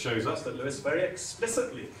 So this shows us that Lewis very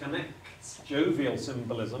explicitly connects jovial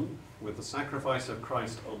symbolism with the sacrifice of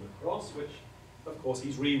Christ on the cross, which, of course,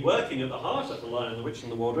 he's reworking at the heart of The Lion, the Witch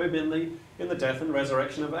and the Wardrobe in the death and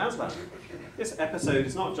resurrection of Aslan. This episode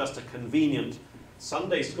is not just a convenient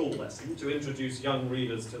Sunday school lesson to introduce young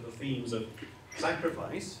readers to the themes of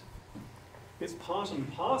sacrifice. It's part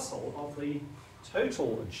and parcel of the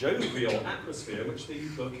total jovial atmosphere which the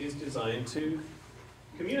book is designed to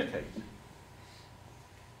communicate.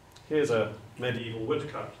 Here's a medieval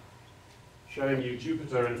woodcut showing you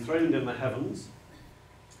Jupiter enthroned in the heavens,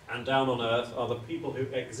 and down on earth are the people who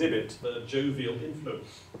exhibit the jovial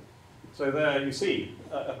influence. So there you see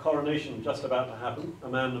a coronation just about to happen, a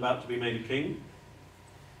man about to be made a king.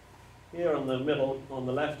 Here on the middle, on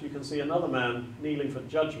the left, you can see another man kneeling for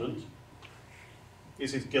judgment.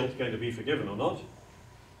 Is his guilt going to be forgiven or not?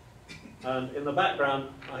 And in the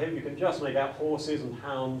background, I hope you can just make out horses and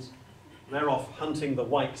hounds. They're off hunting the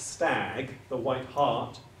white stag, the white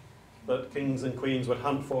hart, that kings and queens would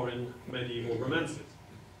hunt for in medieval romances.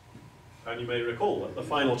 And you may recall that the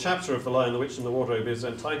final chapter of The Lion, the Witch and the Wardrobe is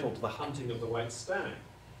entitled The Hunting of the White Stag.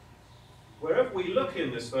 Wherever we look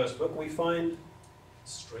in this first book, we find a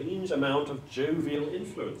strange amount of jovial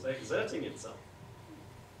influence exerting itself.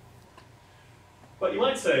 But you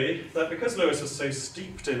might say that because Lewis was so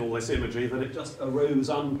steeped in all this imagery that it just arose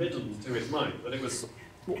unbidden to his mind, that it was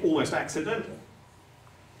almost accidental.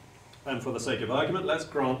 And for the sake of argument, let's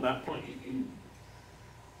grant that point.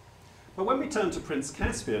 But when we turn to Prince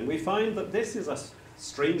Caspian, we find that this is a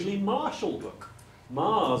strangely martial book.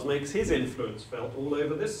 Mars makes his influence felt all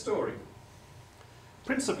over this story.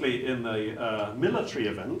 Principally in the military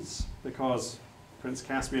events, because Prince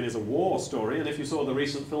Caspian is a war story, and if you saw the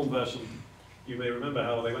recent film version, you may remember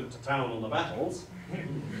how they went to town on the battles.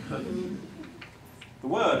 The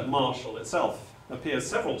word martial itself appears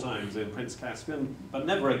several times in Prince Caspian, but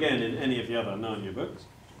never again in any of the other Narnia books.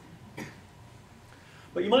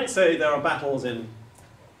 But you might say there are battles in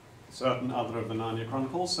certain other of the Narnia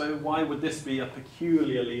Chronicles, so why would this be a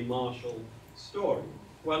peculiarly martial story?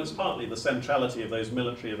 Well, it's partly the centrality of those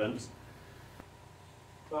military events.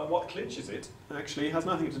 But what clinches it actually has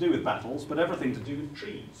nothing to do with battles, but everything to do with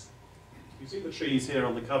trees. You see the trees here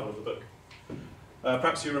on the cover of the book.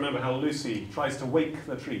 Perhaps you remember how Lucy tries to wake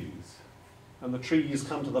the trees, and the trees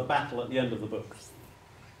come to the battle at the end of the book.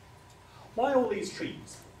 Why all these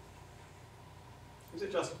trees? Is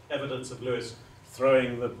it just evidence of Lewis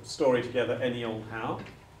throwing the story together any old how?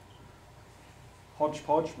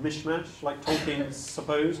 Hodgepodge, mishmash, like Tolkien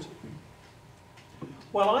supposed?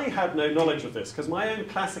 Well, I had no knowledge of this, because my own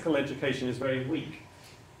classical education is very weak.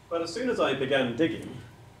 But as soon as I began digging,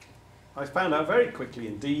 I found out very quickly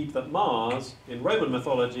indeed that Mars, in Roman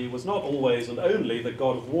mythology, was not always and only the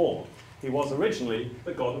god of war. He was originally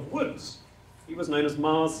the god of woods. He was known as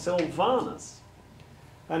Mars Silvanus.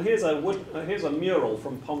 And here's a mural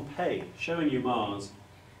from Pompeii showing you Mars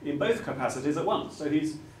in both capacities at once. So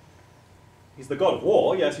he's the god of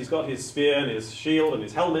war, yes, he's got his spear and his shield and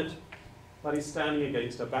his helmet, but he's standing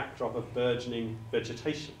against a backdrop of burgeoning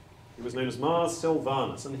vegetation. He was known as Mars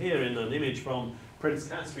Silvanus. And here in an image from Prince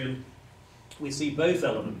Caspian, we see both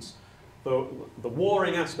elements, the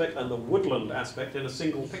warring aspect and the woodland aspect in a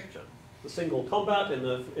single picture. The single combat in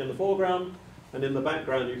the foreground, and in the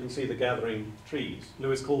background you can see the gathering trees.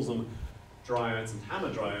 Lewis calls them dryads and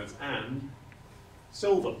hamadryads and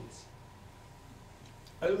sylvans.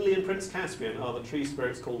 Only in Prince Caspian are the tree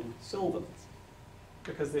spirits called sylvans,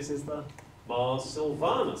 because this is the Mars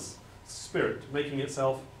Silvanus spirit making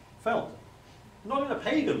itself felt. Not in a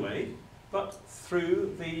pagan way, but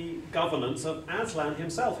through the governance of Aslan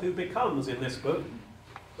himself, who becomes, in this book,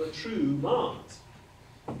 the true Mars.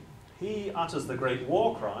 He utters the great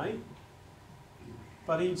war cry,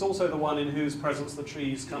 but he's also the one in whose presence the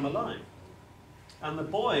trees come alive. And the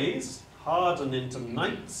boys harden into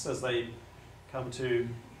knights as they come to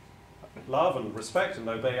love and respect and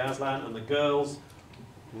obey Aslan, and the girls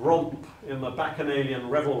romp in the bacchanalian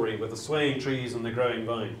revelry with the swaying trees and the growing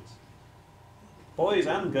vines. Boys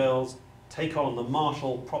and girls take on the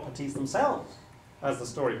martial properties themselves as the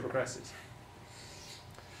story progresses.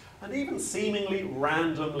 And even seemingly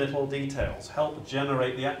random little details help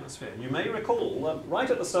generate the atmosphere. You may recall that right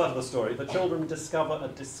at the start of the story, the children discover a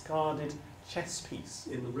discarded chess piece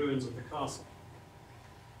in the ruins of the castle.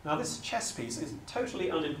 Now this chess piece is totally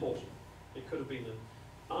unimportant. It could have been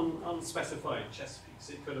an unspecified chess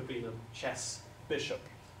piece. It could have been a chess bishop,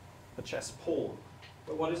 a chess pawn.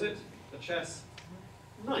 But what is it? A chess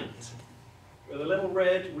knight with a little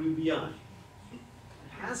red ruby eye.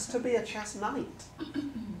 It has to be a chess knight,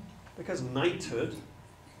 because knighthood,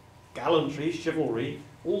 gallantry, chivalry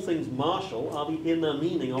All things martial are the inner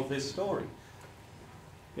meaning of this story.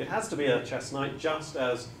 It has to be a chess night just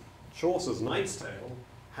as Chaucer's Knight's Tale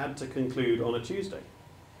had to conclude on a Tuesday.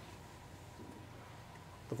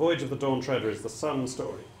 The Voyage of the Dawn Treader is the sun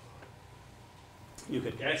story. You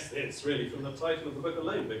could guess this really from the title of the book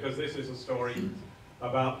alone, because this is a story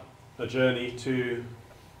about a journey to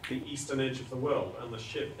the eastern edge of the world, and the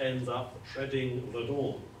ship ends up treading the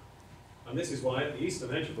dawn. And this is why at the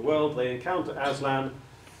eastern edge of the world they encounter Aslan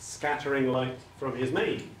scattering light from his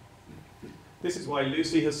mane. This is why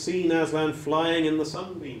Lucy has seen Aslan flying in the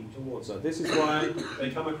sunbeam towards her. This is why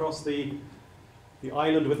they come across the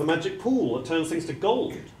island with the magic pool that turns things to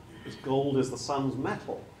gold, because gold is the sun's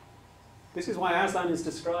metal. This is why Aslan is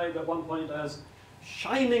described at one point as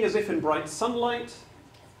shining as if in bright sunlight,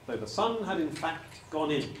 though the sun had in fact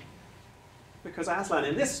gone in. Because Aslan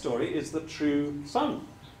in this story is the true sun.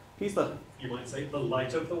 He's the, you might say, the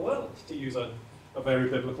light of the world, to use a very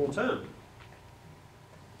biblical term.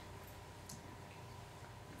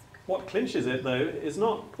 What clinches it, though, is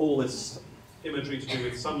not all this imagery to do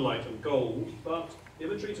with sunlight and gold, but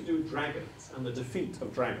imagery to do with dragons and the defeat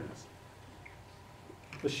of dragons.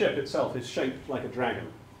 The ship itself is shaped like a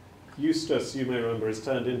dragon. Eustace, you may remember, is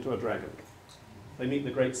turned into a dragon. They meet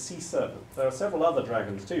the great sea serpent. There are several other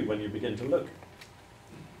dragons too when you begin to look.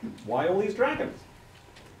 Why all these dragons?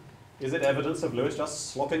 Is it evidence of Lewis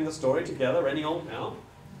just slopping the story together any old how?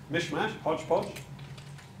 Mishmash, hodgepodge?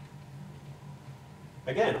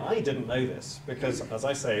 Again, I didn't know this because, as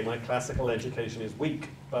I say, my classical education is weak.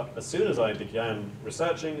 But as soon as I began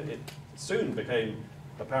researching, it soon became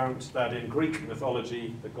apparent that in Greek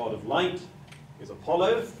mythology, the god of light is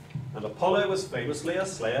Apollo, and Apollo was famously a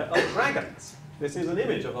slayer of dragons. This is an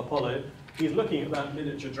image of Apollo. He's looking at that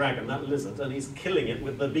miniature dragon, that lizard, and he's killing it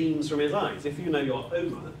with the beams from his eyes. If you know your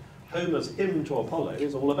Homer, Homer's hymn to Apollo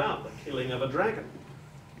is all about the killing of a dragon.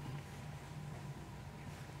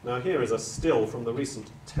 Now here is a still from the recent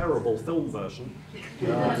terrible film version.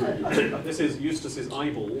 This is Eustace's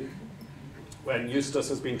eyeball, when Eustace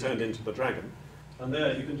has been turned into the dragon. And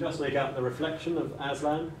there you can just make out the reflection of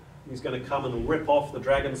Aslan. He's going to come and rip off the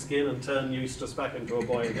dragon skin and turn Eustace back into a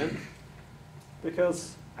boy again.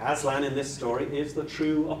 Because Aslan in this story is the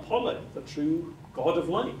true Apollo, the true god of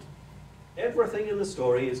light. Everything in the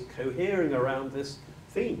story is cohering around this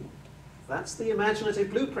theme. That's the imaginative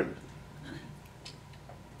blueprint.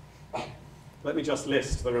 Let me just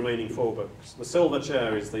list the remaining 4 books. The Silver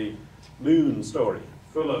Chair is the moon story,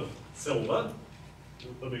 full of silver,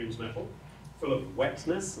 the moon's metal, full of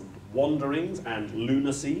wetness and wanderings and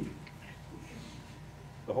lunacy.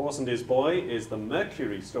 The Horse and His Boy is the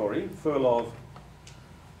Mercury story, full of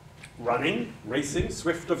running, racing,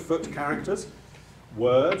 swift of foot characters,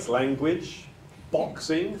 words, language,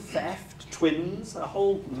 boxing, theft, twins, a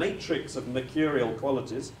whole matrix of mercurial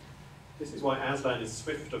qualities. This is why Aslan is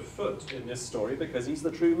swift of foot in this story, because he's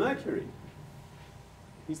the true Mercury.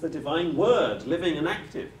 He's the divine word, living and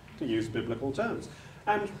active, to use biblical terms.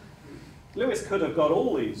 And Lewis could have got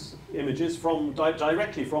all these images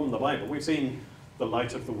directly from the Bible. We've seen the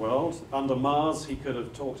light of the world. Under Mars, he could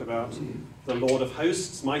have talked about the Lord of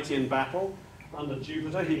hosts, mighty in battle. Under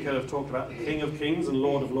Jupiter, he could have talked about the King of kings and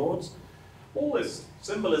Lord of lords. All this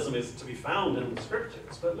symbolism is to be found in the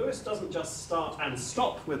scriptures, but Lewis doesn't just start and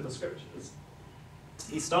stop with the scriptures.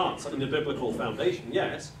 He starts in the biblical foundation,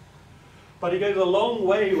 yes, but he goes a long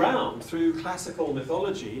way round through classical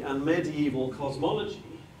mythology and medieval cosmology,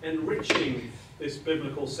 enriching this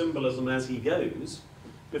biblical symbolism as he goes,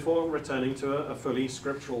 before returning to a fully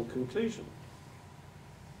scriptural conclusion.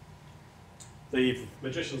 The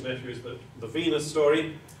Magician's Nephew is the Venus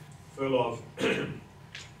story, full of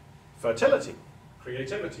fertility,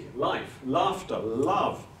 creativity, life, laughter,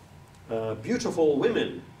 love, beautiful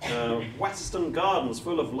women, western gardens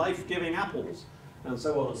full of life-giving apples, and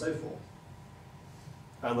so on and so forth.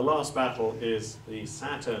 And the last battle is the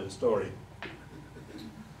Saturn story,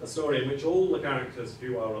 a story in which all the characters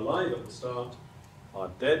who are alive at the start are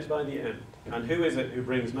dead by the end. And who is it who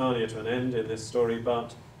brings Narnia to an end in this story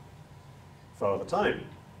but Father Time?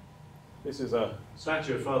 This is a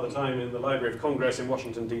statue of Father Time in the Library of Congress in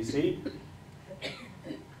Washington, D.C.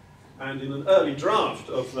 And in an early draft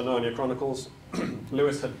of the Narnia Chronicles,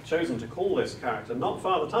 Lewis had chosen to call this character not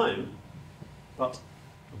Father Time, but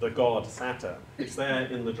the god Saturn. It's there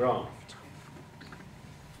in the draft.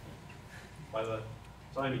 By the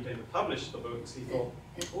time he came to publish the books, he thought,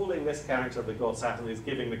 calling this character the god Saturn is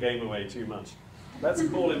giving the game away too much. Let's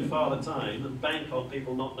call him Father Time and bank on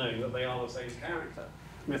people not knowing that they are the same character,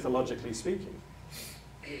 mythologically speaking.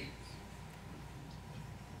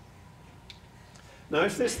 Now,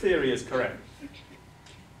 if this theory is correct,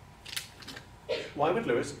 Why would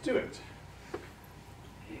Lewis do it?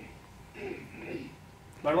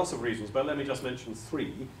 There are lots of reasons, but let me just mention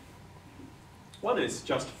three. One is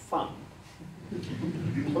just fun.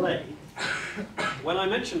 Play. When I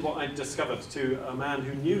mentioned what I discovered to a man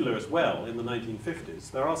who knew Lewis well in the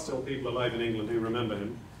 1950s, there are still people alive in England who remember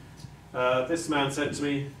him, this man said to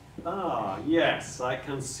me, "Ah, yes, I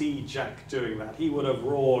can see Jack doing that. He would have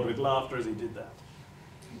roared with laughter as he did that."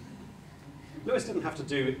 Lewis didn't have to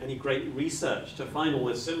do any great research to find all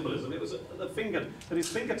this symbolism. It was at his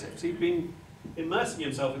fingertips. He'd been immersing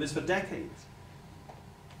himself in this for decades.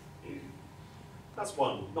 That's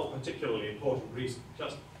one, not particularly important reason,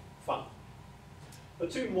 just fun. The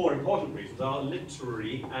two more important reasons are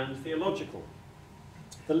literary and theological.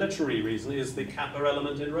 The literary reason is the Kappa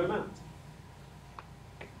element in romance.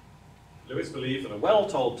 Lewis believed that a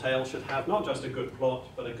well-told tale should have not just a good plot,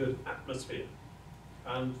 but a good atmosphere.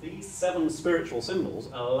 And these 7 spiritual symbols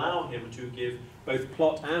allow him to give both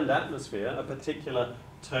plot and atmosphere a particular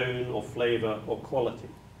tone or flavour or quality.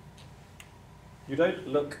 You don't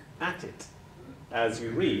look at it as you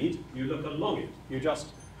read, you look along it. You just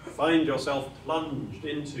find yourself plunged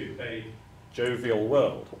into a jovial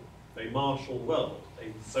world, a martial world,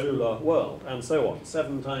 a solar world, and so on,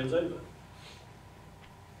 7 times over.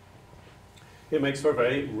 It makes for a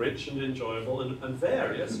very rich and enjoyable and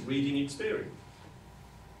various reading experience.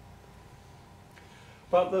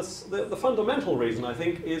 But the fundamental reason, I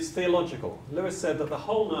think, is theological. Lewis said that the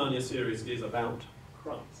whole Narnia series is about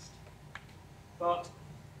Christ. But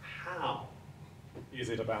how is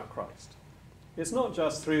it about Christ? It's not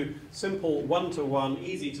just through simple one-to-one,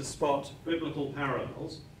 easy-to-spot biblical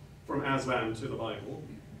parallels from Aslan to the Bible.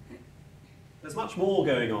 There's much more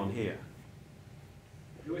going on here.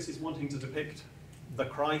 Lewis is wanting to depict the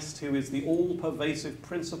Christ who is the all-pervasive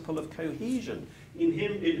principle of cohesion, in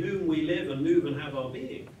him in whom we live and move and have our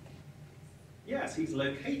being. Yes, he's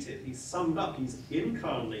located, he's summed up, he's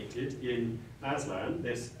incarnated in Aslan,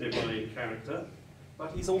 this divine character,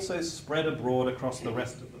 but he's also spread abroad across the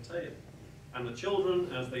rest of the tale. And the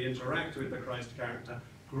children, as they interact with the Christ character,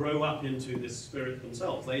 grow up into this spirit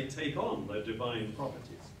themselves. They take on their divine properties.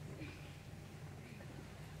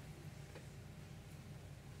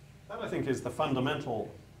 That, I think, is the fundamental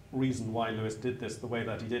reason why Lewis did this the way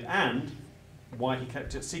that he did, and why he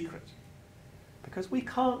kept it secret. Because we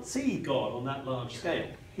can't see God on that large scale.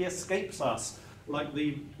 He escapes us like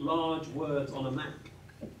the large words on a map.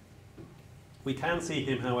 We can see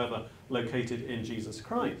him, however, located in Jesus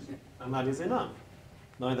Christ, and that is enough.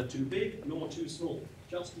 Neither too big nor too small,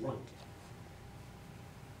 just right.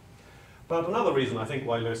 But another reason, I think,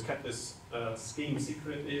 why Lewis kept this scheme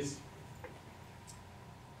secret is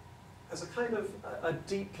as a kind of a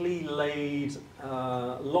deeply laid,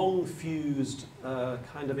 long-fused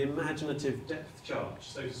kind of imaginative depth charge,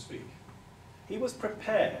 so to speak. He was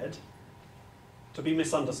prepared to be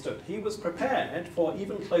misunderstood. He was prepared for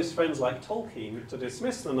even close friends like Tolkien to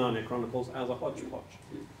dismiss the Narnia Chronicles as a hodgepodge.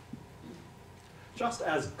 Just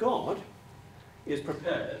as God is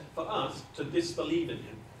prepared for us to disbelieve in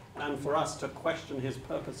him and for us to question his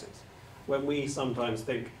purposes when we sometimes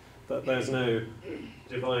think that there's no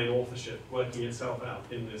divine authorship working itself out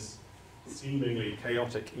in this seemingly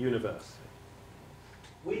chaotic universe.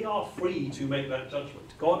 We are free to make that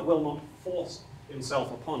judgment. God will not force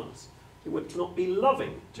himself upon us. It would not be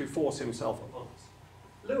loving to force himself upon us.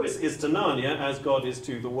 Lewis is to Narnia as God is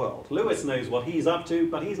to the world. Lewis knows what he's up to,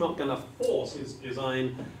 but he's not going to force his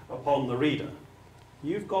design upon the reader.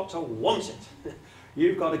 You've got to want it.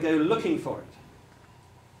 You've got to go looking for it.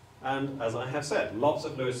 And as I have said, lots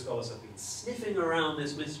of Lewis scholars have been sniffing around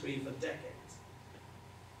this mystery for decades.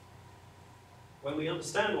 When we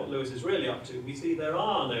understand what Lewis is really up to, we see there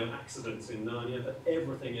are no accidents in Narnia, that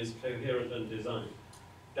everything is coherent and designed.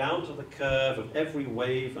 Down to the curve of every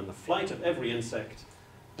wave and the flight of every insect,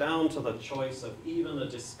 down to the choice of even a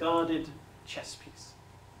discarded chess piece.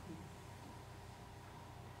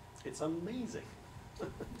 It's amazing.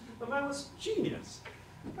 The man was genius.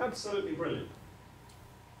 Absolutely brilliant.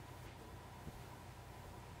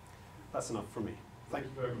 That's enough from me. Thank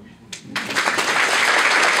you very much.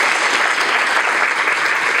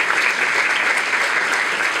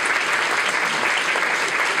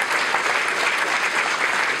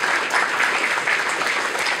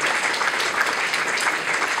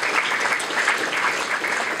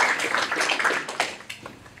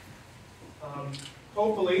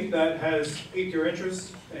 Hopefully that has piqued your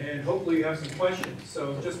interest, and hopefully you have some questions.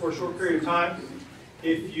 So just for a short period of time,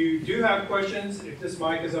 if you do have questions, if this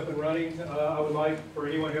mic is up and running, I would like for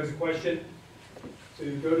anyone who has a question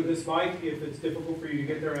to go to this mic. If it's difficult for you to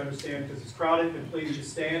get there, I understand because it's crowded, then please just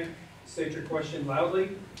stand, state your question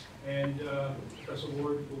loudly. and Professor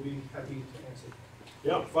Ward will be happy to answer.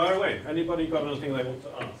 Yeah, fire away. Anybody got anything they want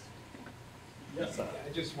to ask? Yes, sir. I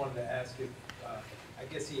just wanted to ask if, I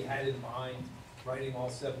guess he had in mind writing all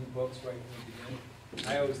 7 books right from the beginning.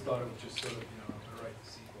 I always thought it was just sort of, I'm going to write the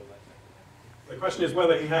sequel, that type of thing. The question is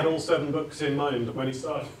whether he had all 7 books in mind when he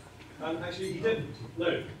started. And actually he didn't,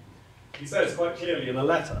 no. He says quite clearly in a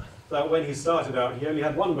letter that when he started out, he only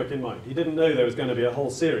had 1 book in mind. He didn't know there was going to be a whole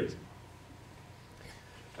series.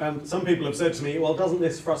 And some people have said to me, well, doesn't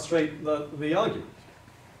this frustrate the argument?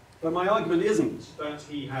 But my argument isn't that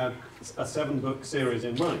he had a 7-book series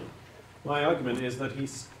in mind. My argument is that he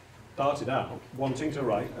started out wanting to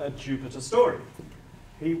write a Jupiter story.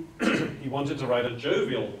 He wanted to write a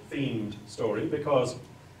jovial themed story because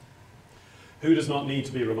who does not need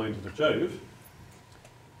to be reminded of Jove?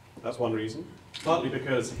 That's one reason. Partly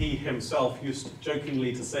because he himself used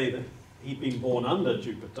jokingly to say that he'd been born under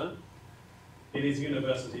Jupiter. In his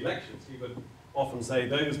university lectures, he would often say,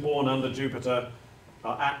 those born under Jupiter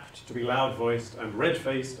are apt to be loud-voiced and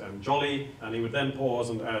red-faced and jolly, and he would then pause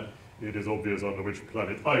and add, it is obvious under which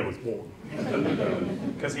planet I was born.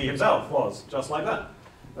 Because he himself was just like that.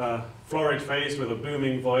 Florid-faced with a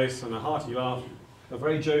booming voice and a hearty laugh, a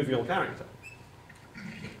very jovial character.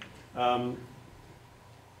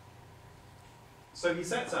 So he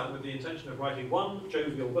sets out with the intention of writing 1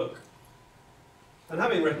 jovial book. And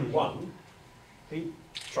having written 1, he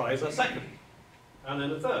tries a 2nd, and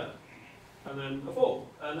then a 3rd, and then a 4th.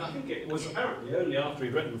 And I think it was apparently only after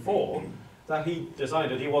he'd written 4 that he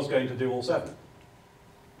decided he was going to do all 7.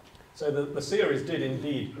 So the series did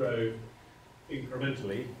indeed grow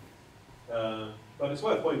incrementally, but it's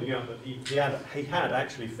worth pointing out that he had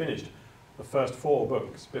actually finished the first 4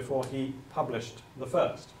 books before he published the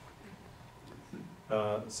first.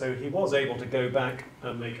 So he was able to go back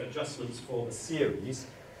and make adjustments for the series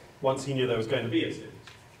once he knew there was going to be a series.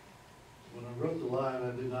 When I wrote the line,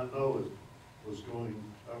 I did not know I was going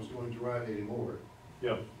to write any more.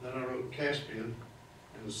 Yeah. Then I wrote Caspian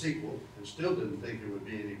and the sequel, and still didn't think there would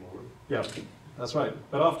be any more. Yeah, that's right.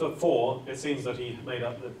 But after 4, it seems that he made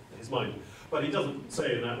up his mind. But he doesn't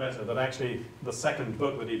say in that letter that actually the 2nd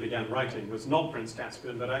book that he began writing was not Prince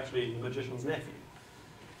Caspian, but actually The Magician's Nephew.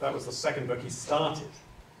 That was the 2nd book he started.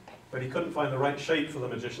 But he couldn't find the right shape for The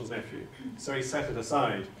Magician's Nephew, so he set it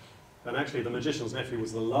aside. And actually, The Magician's Nephew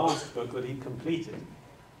was the last book that he completed,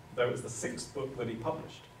 though it was the 6th book that he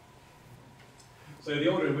published. So the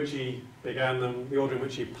order in which he began them, the order in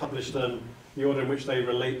which he published them, the order in which they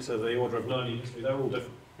relate to the order of Narnia history, they're all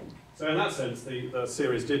different. So in that sense, the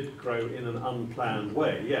series did grow in an unplanned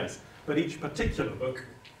way, yes. But each particular book,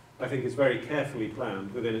 I think, is very carefully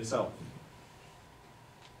planned within itself.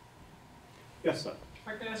 Yes, sir? If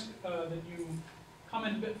I could ask that you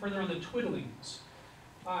comment a bit further on the twiddlings.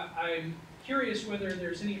 I'm curious whether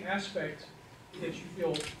there's any aspect that you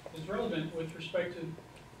feel is relevant with respect to,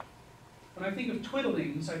 when I think of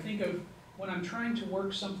twiddlings, I think of when I'm trying to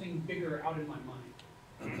work something bigger out in my mind.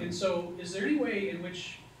 And so is there any way in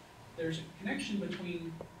which there's a connection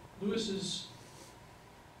between Lewis's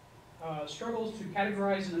struggles to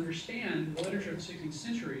categorize and understand the literature of the 16th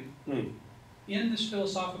century in this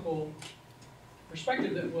philosophical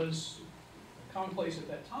perspective that was commonplace at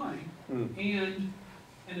that time, and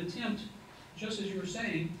an attempt, just as you were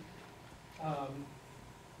saying,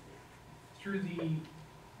 through the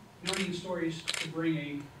Narnian stories to bring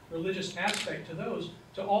a religious aspect to those,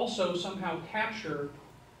 to also somehow capture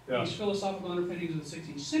these philosophical underpinnings of the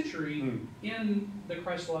 16th century in the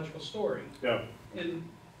Christological story. Yeah.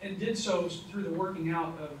 And did so through the working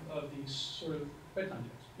out of these sort of bedtime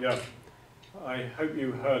texts. Yeah. I hope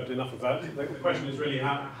you heard enough of that. The question is really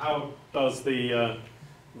how does the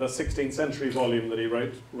 16th century volume that he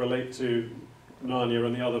wrote relate to Narnia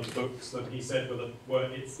and the other books that he said were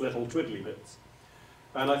its little twiddly bits?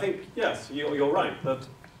 And I think, yes, you're right, that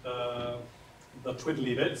the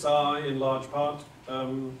twiddly bits are in large part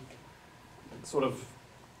sort of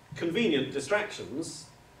convenient distractions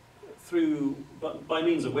by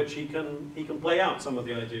means of which he can play out some of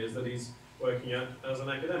the ideas that he's working at as an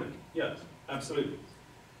academic. Yes, absolutely.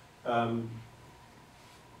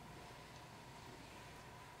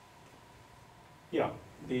 Yeah,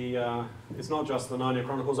 it's not just the Narnia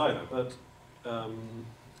Chronicles either, but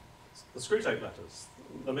the Screwtape Letters,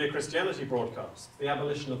 the Mere Christianity broadcast, the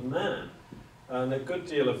Abolition of Man, and a good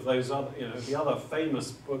deal of those other, the other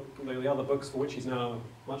famous the other books for which he's now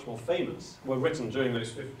much more famous, were written during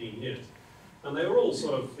those 15 years. And they were all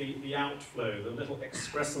sort of the outflow, the little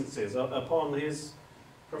excrescences upon his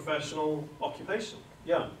professional occupation.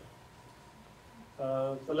 Yeah.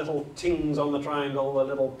 The little tings on the triangle, the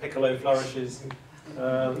little piccolo flourishes,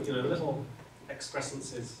 little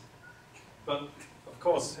excrescences But, of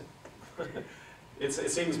course, it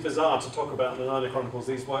seems bizarre to talk about in the Narnia Chronicles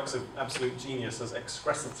these works of absolute genius as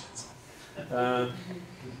excrescences.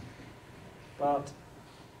 But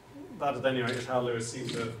that, at any rate, is how Lewis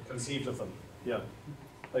seems to have conceived of them. Yeah.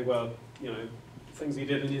 They were, you know, things he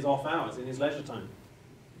did in his off hours, in his leisure time.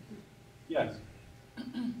 Yes.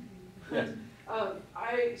 Yes.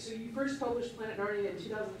 So you first published Planet Narnia in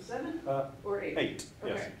 2007 or 8? 8,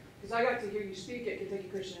 okay. Yes. Because I got to hear you speak at Kentucky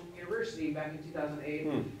Christian University back in 2008,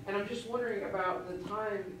 and I'm just wondering about the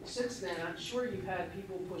time since then. I'm sure you've had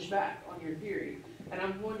people push back on your theory, and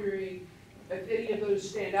I'm wondering if any of those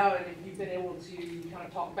stand out, and if you've been able to kind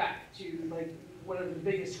of talk back to like what the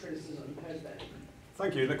biggest criticism has been.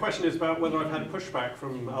 Thank you. The question is about whether I've had pushback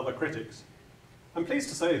from other critics. I'm pleased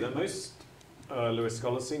to say that most Lewis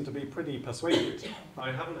scholars seem to be pretty persuaded.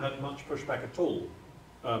 I haven't had much pushback at all,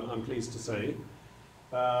 I'm pleased to say.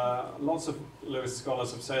 Lots of Lewis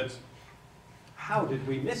scholars have said, how did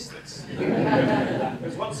we miss this?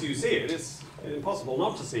 Because once you see it, it's impossible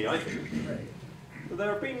not to see, I think. But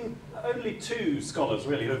there have been only 2 scholars,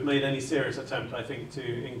 really, who have made any serious attempt, I think,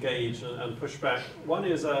 to engage and push back. One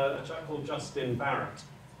is a chap called Justin Barrett.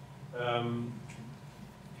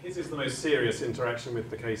 His is the most serious interaction with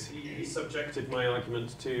the case. He subjected my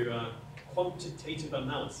argument to quantitative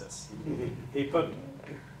analysis. He put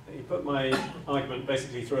my argument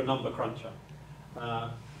basically through a number cruncher.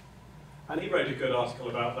 And he wrote a good article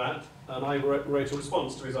about that, and I wrote a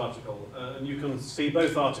response to his article. And you can see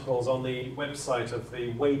both articles on the website of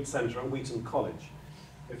the Wade Centre at Wheaton College,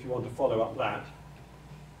 if you want to follow up that.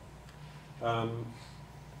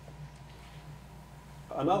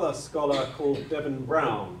 Another scholar called Devin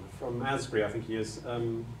Brown from Asbury, I think he is,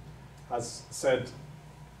 has said,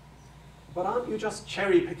 but aren't you just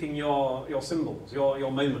cherry-picking your symbols,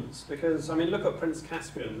 your moments? Because, I mean, look at Prince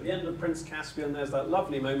Caspian. At the end of Prince Caspian, there's that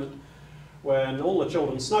lovely moment when all the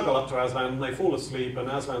children snuggle up to Aslan and they fall asleep, and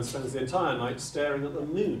Aslan spends the entire night staring at the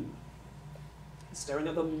moon. Staring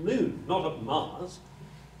at the moon, not at Mars.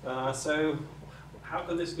 So how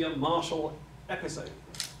can this be a martial episode?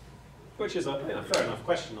 Which is a fair enough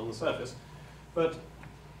question on the surface, but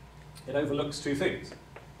it overlooks 2 things.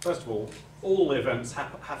 First of all the events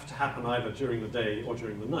have to happen either during the day or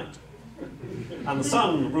during the night. And the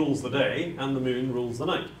sun rules the day, and the moon rules the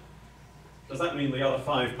night. Does that mean the other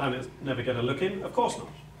 5 planets never get a look in? Of course not,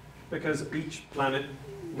 because each planet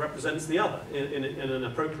represents the other in an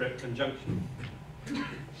appropriate conjunction.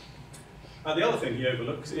 The other thing he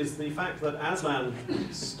overlooks is the fact that Aslan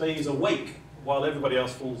stays awake while everybody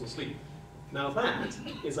else falls asleep. Now that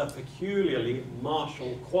is a peculiarly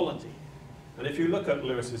martial quality. And if you look at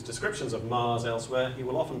Lewis's descriptions of Mars elsewhere, he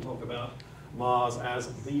will often talk about Mars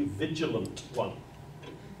as the vigilant one,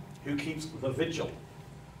 who keeps the vigil,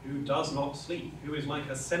 who does not sleep, who is like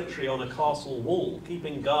a sentry on a castle wall,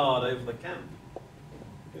 keeping guard over the camp.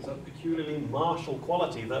 It's a peculiarly martial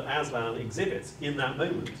quality that Aslan exhibits in that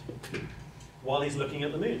moment, while he's looking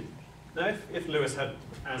at the moon. Now, if Lewis had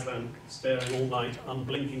Aslan staring all night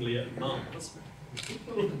unblinkingly at Mars,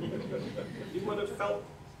 you would have felt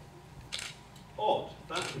odd.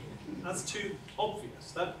 That's too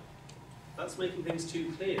obvious. That's making things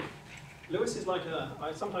too clear. Lewis is like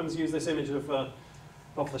I sometimes use this image of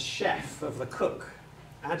the chef, of the cook,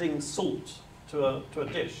 adding salt to a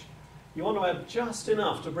dish. You want to add just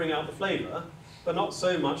enough to bring out the flavour, but not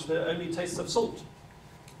so much that it only tastes of salt.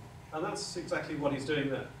 And that's exactly what he's doing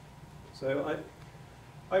there. So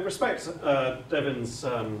I respect Devin's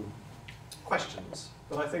questions,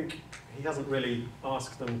 but I think he hasn't really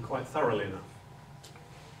asked them quite thoroughly enough.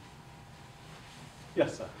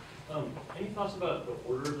 Yes, sir. Any thoughts about the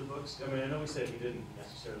order of the books? I mean, I know we said he didn't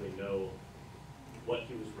necessarily know what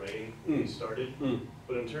he was writing when he started,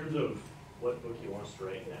 but in terms of what book he wants to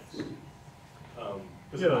write next,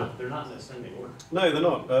 because they're not in ascending order. No, they're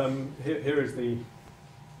not. Here is the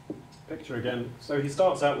picture again. So he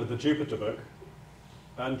starts out with the Jupiter book,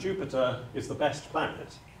 and Jupiter is the best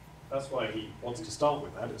planet. That's why he wants to start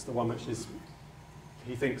with that. It's the one which is,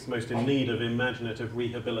 he thinks, most in need of imaginative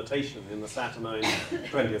rehabilitation in the Saturnine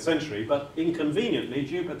 20th century. But inconveniently,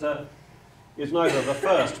 Jupiter is neither the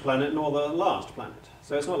first planet nor the last planet.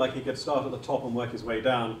 So it's not like he could start at the top and work his way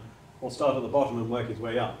down, or start at the bottom and work his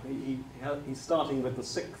way up. He's starting with the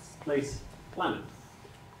 6th place planet.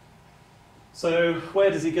 So where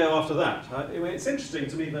does he go after that? It's interesting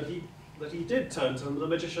to me that he did turn to The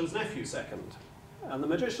Magician's Nephew second. And The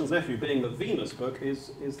Magician's Nephew, being the Venus book,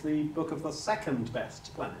 is the book of the 2nd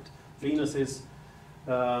best planet. Venus is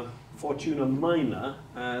Fortuna Minor,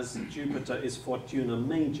 as Jupiter is Fortuna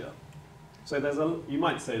Major. So you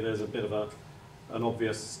might say there's a bit of an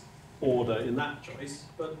obvious order in that choice,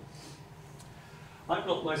 but I've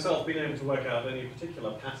not myself been able to work out any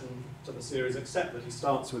particular pattern to the series, except that he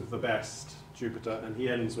starts with the best, Jupiter, and he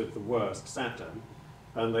ends with the worst, Saturn,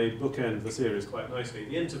 and they bookend the series quite nicely.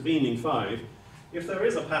 The intervening 5, if there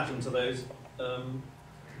is a pattern to those,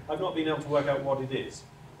 I've not been able to work out what it is.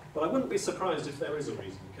 But I wouldn't be surprised if there is a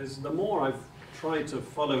reason, because the more I've tried to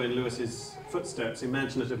follow in Lewis's footsteps,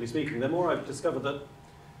 imaginatively speaking, the more I've discovered that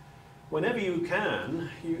whenever you can,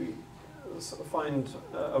 you sort of find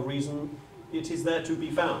a reason, it is there to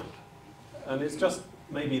be found. And it's just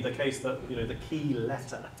maybe the case that, you know, the key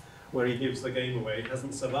letter where he gives the game away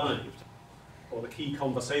hasn't survived, or the key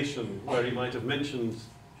conversation where he might have mentioned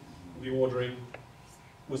the ordering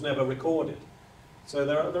was never recorded. So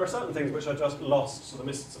there are certain things which are just lost to the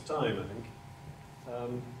mists of time, I think.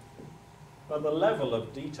 But the level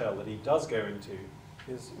of detail that he does go into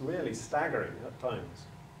is really staggering at times.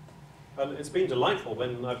 And it's been delightful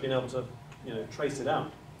when I've been able to, you know, trace it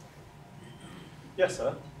out. Yes,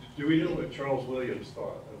 sir? Do we know what Charles Williams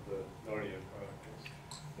thought of the Narnia Chronicles?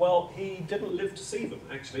 Well, he didn't live to see them,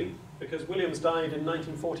 actually, because Williams died in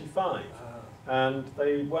 1945, and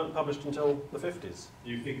they weren't published until the 50s.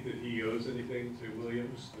 Do you think that he owes anything to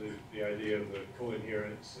Williams, the idea of the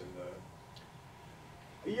coherence and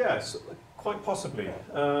the... Yes, quite possibly.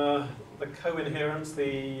 The coherence,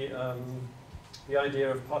 the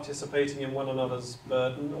idea of participating in one another's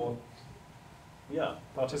burden, or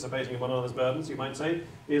participating in one another's burdens, you might say,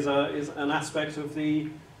 is an aspect of the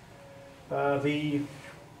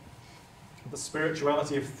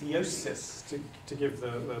spirituality of theosis, to give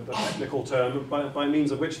the technical term, by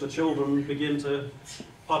means of which the children begin to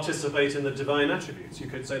participate in the divine attributes. You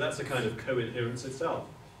could say that's a kind of coherence itself.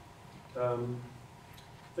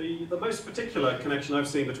 The most particular connection I've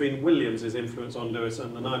seen between Williams's influence on Lewis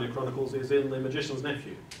and the Narnia Chronicles is in The Magician's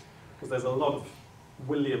Nephew, because there's a lot of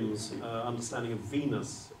Williams' understanding of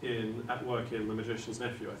Venus at work in The Magician's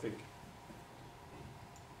Nephew, I think.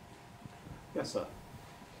 Yes, sir.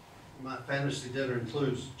 My fantasy dinner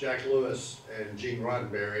includes Jack Lewis and Gene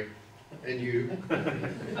Roddenberry, and you.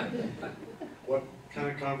 What kind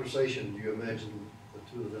of conversation do you imagine the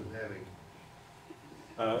two of them having?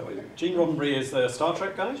 Gene Roddenberry is the Star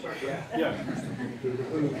Trek guy? Yeah.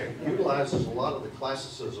 Who utilizes a lot of the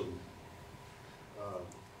classicism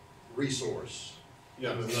resource in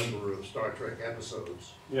a number of Star Trek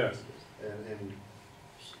episodes. Yes. And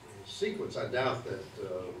sequence, I doubt that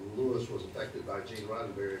Lewis was affected by Gene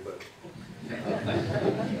Roddenberry, but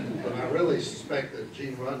I really suspect that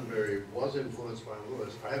Gene Roddenberry was influenced by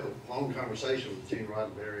Lewis. I had a long conversation with Gene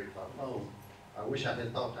Roddenberry on the phone. I wish I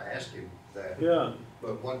had thought to ask him that. Yeah.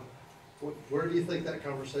 But where do you think that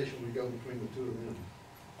conversation would go between the two of them?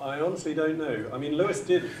 I honestly don't know. I mean, Lewis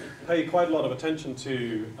did pay quite a lot of attention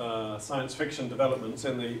to science fiction developments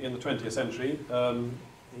in the 20th century.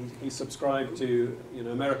 He subscribed to, you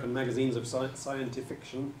know, American magazines of scientific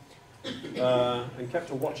fiction, and kept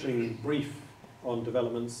a watching brief on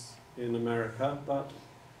developments in America. But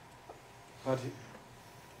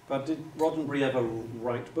did Roddenberry ever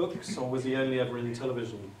write books, or was he only ever in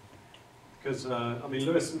television? Because I mean,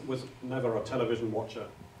 Lewis was never a television watcher,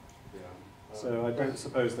 so I don't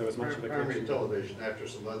suppose there was much of a primary connection. television after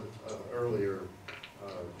some other earlier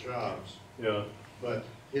jobs. Yeah. But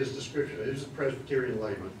his description, he was a Presbyterian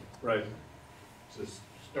layman. Right. Says,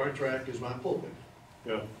 Star Trek is my pulpit.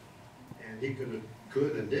 Yeah. And he could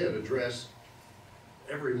and did address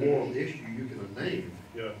every moral issue you can name.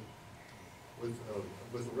 Yeah. With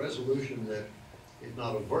a resolution that, if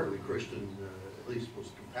not overtly Christian, at least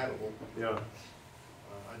was compatible. Yeah.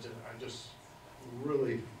 I just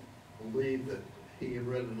really believe that he had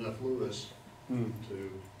read enough Lewis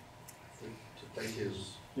to take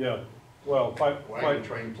his Well, wagon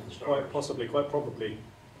train to the stars. quite probably.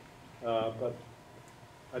 But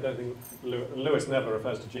I don't think Lewis never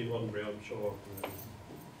refers to Gene Roddenberry, I'm sure.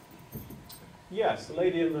 Yes, the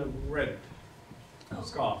lady in the red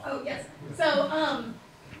scarf. Oh, yes. So,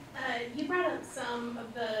 you brought up some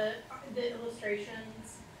of the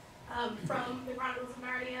illustrations from the Chronicles of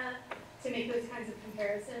Narnia to make those kinds of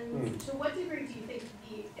comparisons. To what degree do you think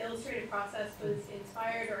the illustrative process was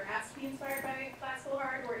inspired or has to be inspired by classical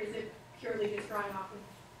art, or is it purely just drawing off of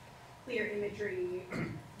clear imagery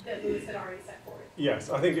that Lewis had already set forth?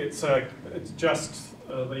 Yes, I think it's just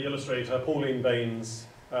the illustrator, Pauline Baines,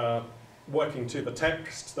 working to the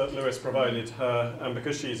text that Lewis provided her, and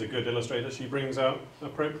because she's a good illustrator, she brings out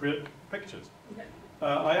appropriate pictures. Okay.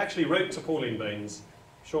 I actually wrote to Pauline Baines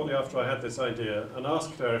shortly after I had this idea and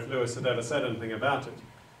asked her if Lewis had ever said anything about it,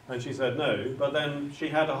 and she said no, but then she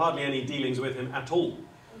had hardly any dealings with him at all.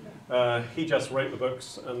 Okay. He just wrote the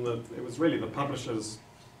books, and it was really the publisher's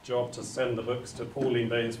job to send the books to Pauline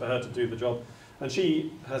Baines for her to do the job. And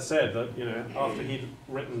she has said that, you know, after he'd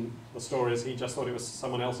written the stories, he just thought it was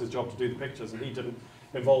someone else's job to do the pictures, and he didn't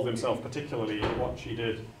involve himself particularly in what she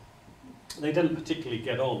did. They didn't particularly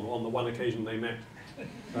get on the one occasion they met.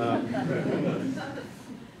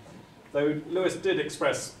 Though Lewis did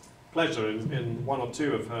express pleasure in one or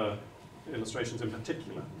two of her illustrations in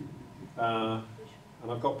particular. And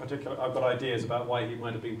I've got ideas about why he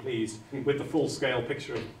might have been pleased with the full-scale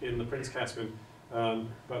picture in the Prince Caspian,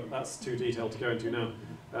 but that's too detailed to go into now.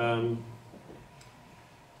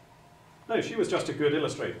 No, she was just a good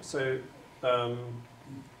illustrator. So,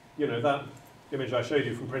 you know, that image I showed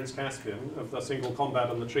you from Prince Caspian of the single combat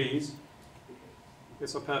and the trees,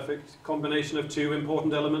 it's a perfect combination of two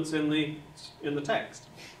important elements in the text.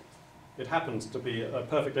 It happens to be a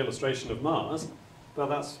perfect illustration of Mars, but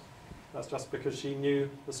that's just because she knew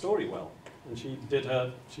the story well, and she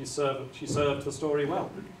served the story well.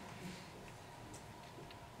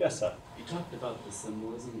 Yes, sir. You talked about the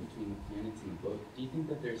symbolism between the planets in the book. Do you think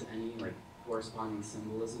that there's any like corresponding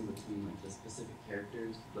symbolism between like the specific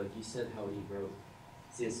characters? Like you said, how he wrote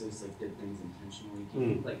C.S. Lewis like did things intentionally. Do you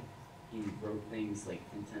think like he wrote things like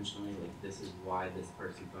intentionally, like this is why this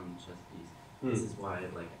person found the chess piece. This is why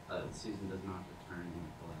like Susan does not return in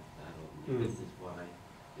the last battle. This is why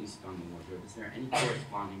he's found the wardrobe. Is there any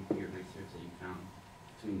corresponding to your research that you found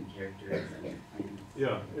between the characters and the planets?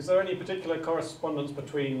 Yeah. Is there any particular correspondence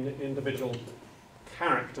between individual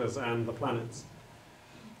characters and the planets?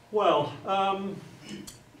 Well, to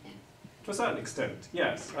a certain extent,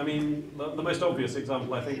 yes. I mean, the most obvious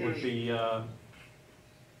example, I think, would be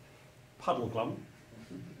Puddleglum.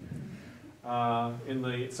 In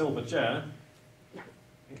the Silver Chair,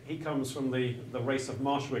 he comes from the race of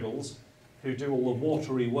marshwiggles who do all the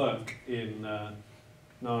watery work in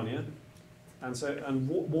Narnia. And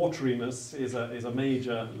wateriness is a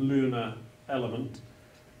major lunar element.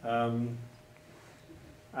 And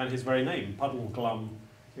his very name, Puddleglum,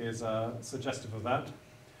 is suggestive of that.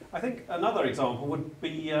 I think another example would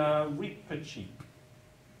be Reepicheep.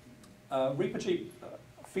 Reepicheep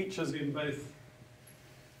features in both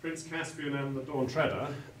Prince Caspian and the Dawn Treader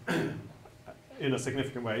in a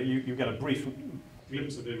significant way. You get a brief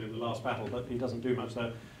glimpse of him in the last battle, but he doesn't do much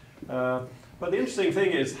there. But the interesting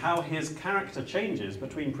thing is how his character changes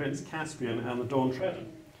between Prince Caspian and the Dawn Treader.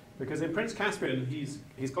 Because in Prince Caspian,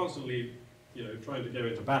 he's constantly, you know, trying to go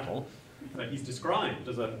into battle. He's described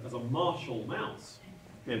as a martial mouse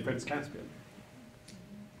in Prince Caspian.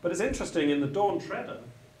 But it's interesting in the Dawn Treader,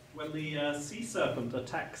 when the sea serpent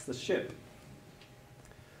attacks the ship,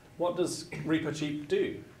 what does Reepicheep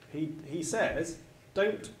do? He says,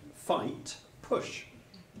 "Don't fight, push."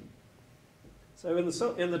 So in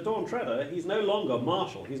the Dawn Treader, he's no longer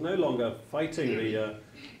martial. He's no longer fighting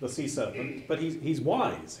the sea serpent, but he's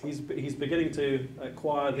wise. He's beginning to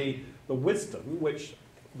acquire the wisdom which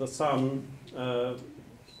the sun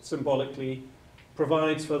symbolically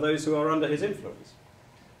provides for those who are under his influence.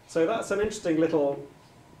 So that's an interesting little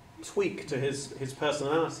tweak to his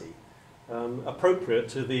personality, appropriate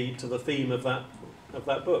to the theme of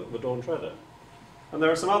that book, The Dawn Treader. And there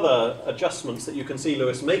are some other adjustments that you can see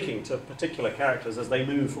Lewis making to particular characters as they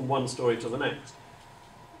move from one story to the next,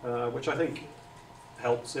 which I think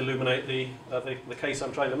helps illuminate the case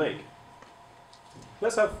I'm trying to make.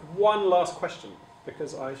 Let's have one last question,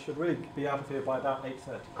 because I should really be out of here by about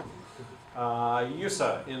 8:30.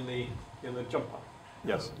 Yusa in the jumper.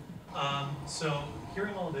 Yes. So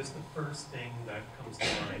hearing all of this, the first thing that comes to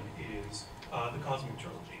mind is the Cosmic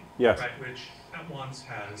Trilogy, Yes. right, which at once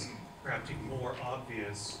has perhaps even more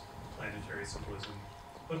obvious planetary symbolism,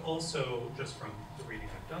 but also, just from the reading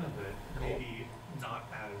I've done of it, maybe not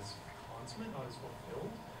as consummate, not as fulfilled,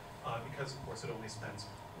 because of course it only spends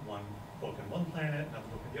one book on one planet, another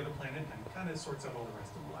book on the other planet, and kind of sorts out all the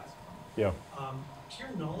rest of the last one. Yeah. To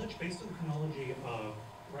your knowledge, based on the chronology of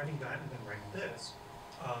writing that and then writing this,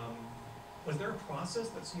 was there a process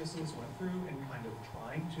that C.S. Lewis went through in kind of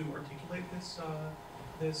trying to articulate this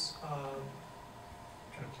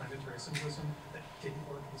kind of planetary symbolism that didn't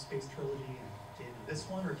work in the Space Trilogy and did in this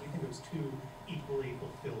one, or do you think it was two equally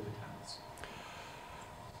fulfilled attempts?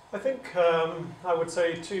 I think I would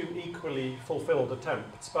say two equally fulfilled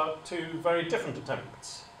attempts, but two very different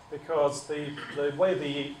attempts, because the way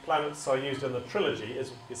the planets are used in the trilogy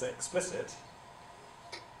is explicit.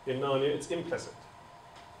 In Narnia, it's implicit.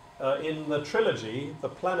 In the trilogy, the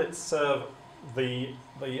planets serve the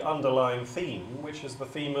underlying theme, which is the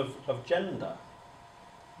theme of gender.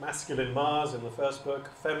 Masculine Mars in the first book,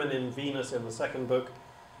 feminine Venus in the second book,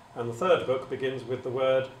 and the third book begins with the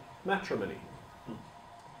word matrimony.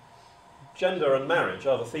 Gender and marriage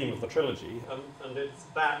are the theme of the trilogy, and it's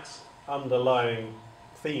that underlying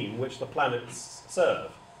theme which the planets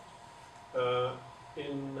serve.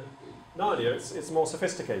 In Narnia, it's more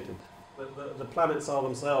sophisticated. The planets are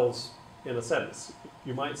themselves, in a sense,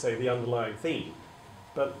 you might say, the underlying theme.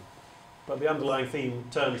 But the underlying theme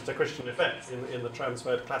turns to Christian effects in the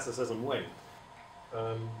transferred classicism way.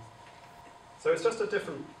 So it's just a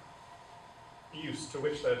different use to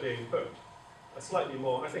which they're being put. A slightly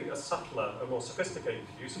more, I think, a subtler, a more sophisticated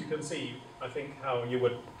use. You can see, I think, how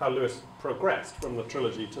Lewis progressed from the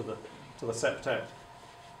trilogy to the septet.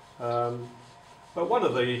 But one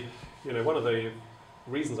of the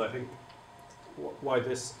reasons I think why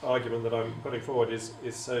this argument that I'm putting forward is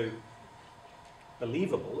so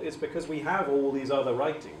believable is because we have all these other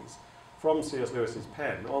writings from C.S. Lewis's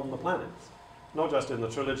pen on the planets. Not just in the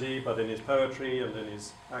trilogy, but in his poetry and in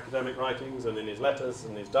his academic writings and in his letters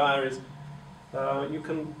and his diaries. You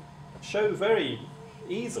can show very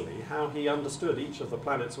easily how he understood each of the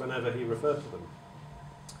planets whenever he referred to them.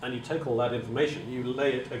 And you take all that information, you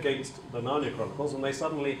lay it against the Narnia Chronicles, and they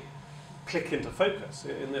suddenly click into focus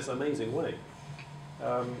in this amazing way.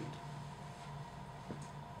 But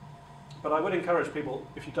I would encourage people,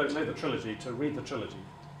 if you don't know the trilogy, to read the trilogy.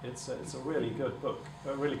 It's a really good book,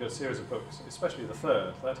 a really good series of books, especially the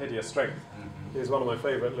third, That Hideous Strength, is one of my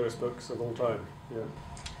favourite Lewis books of all time. Yeah.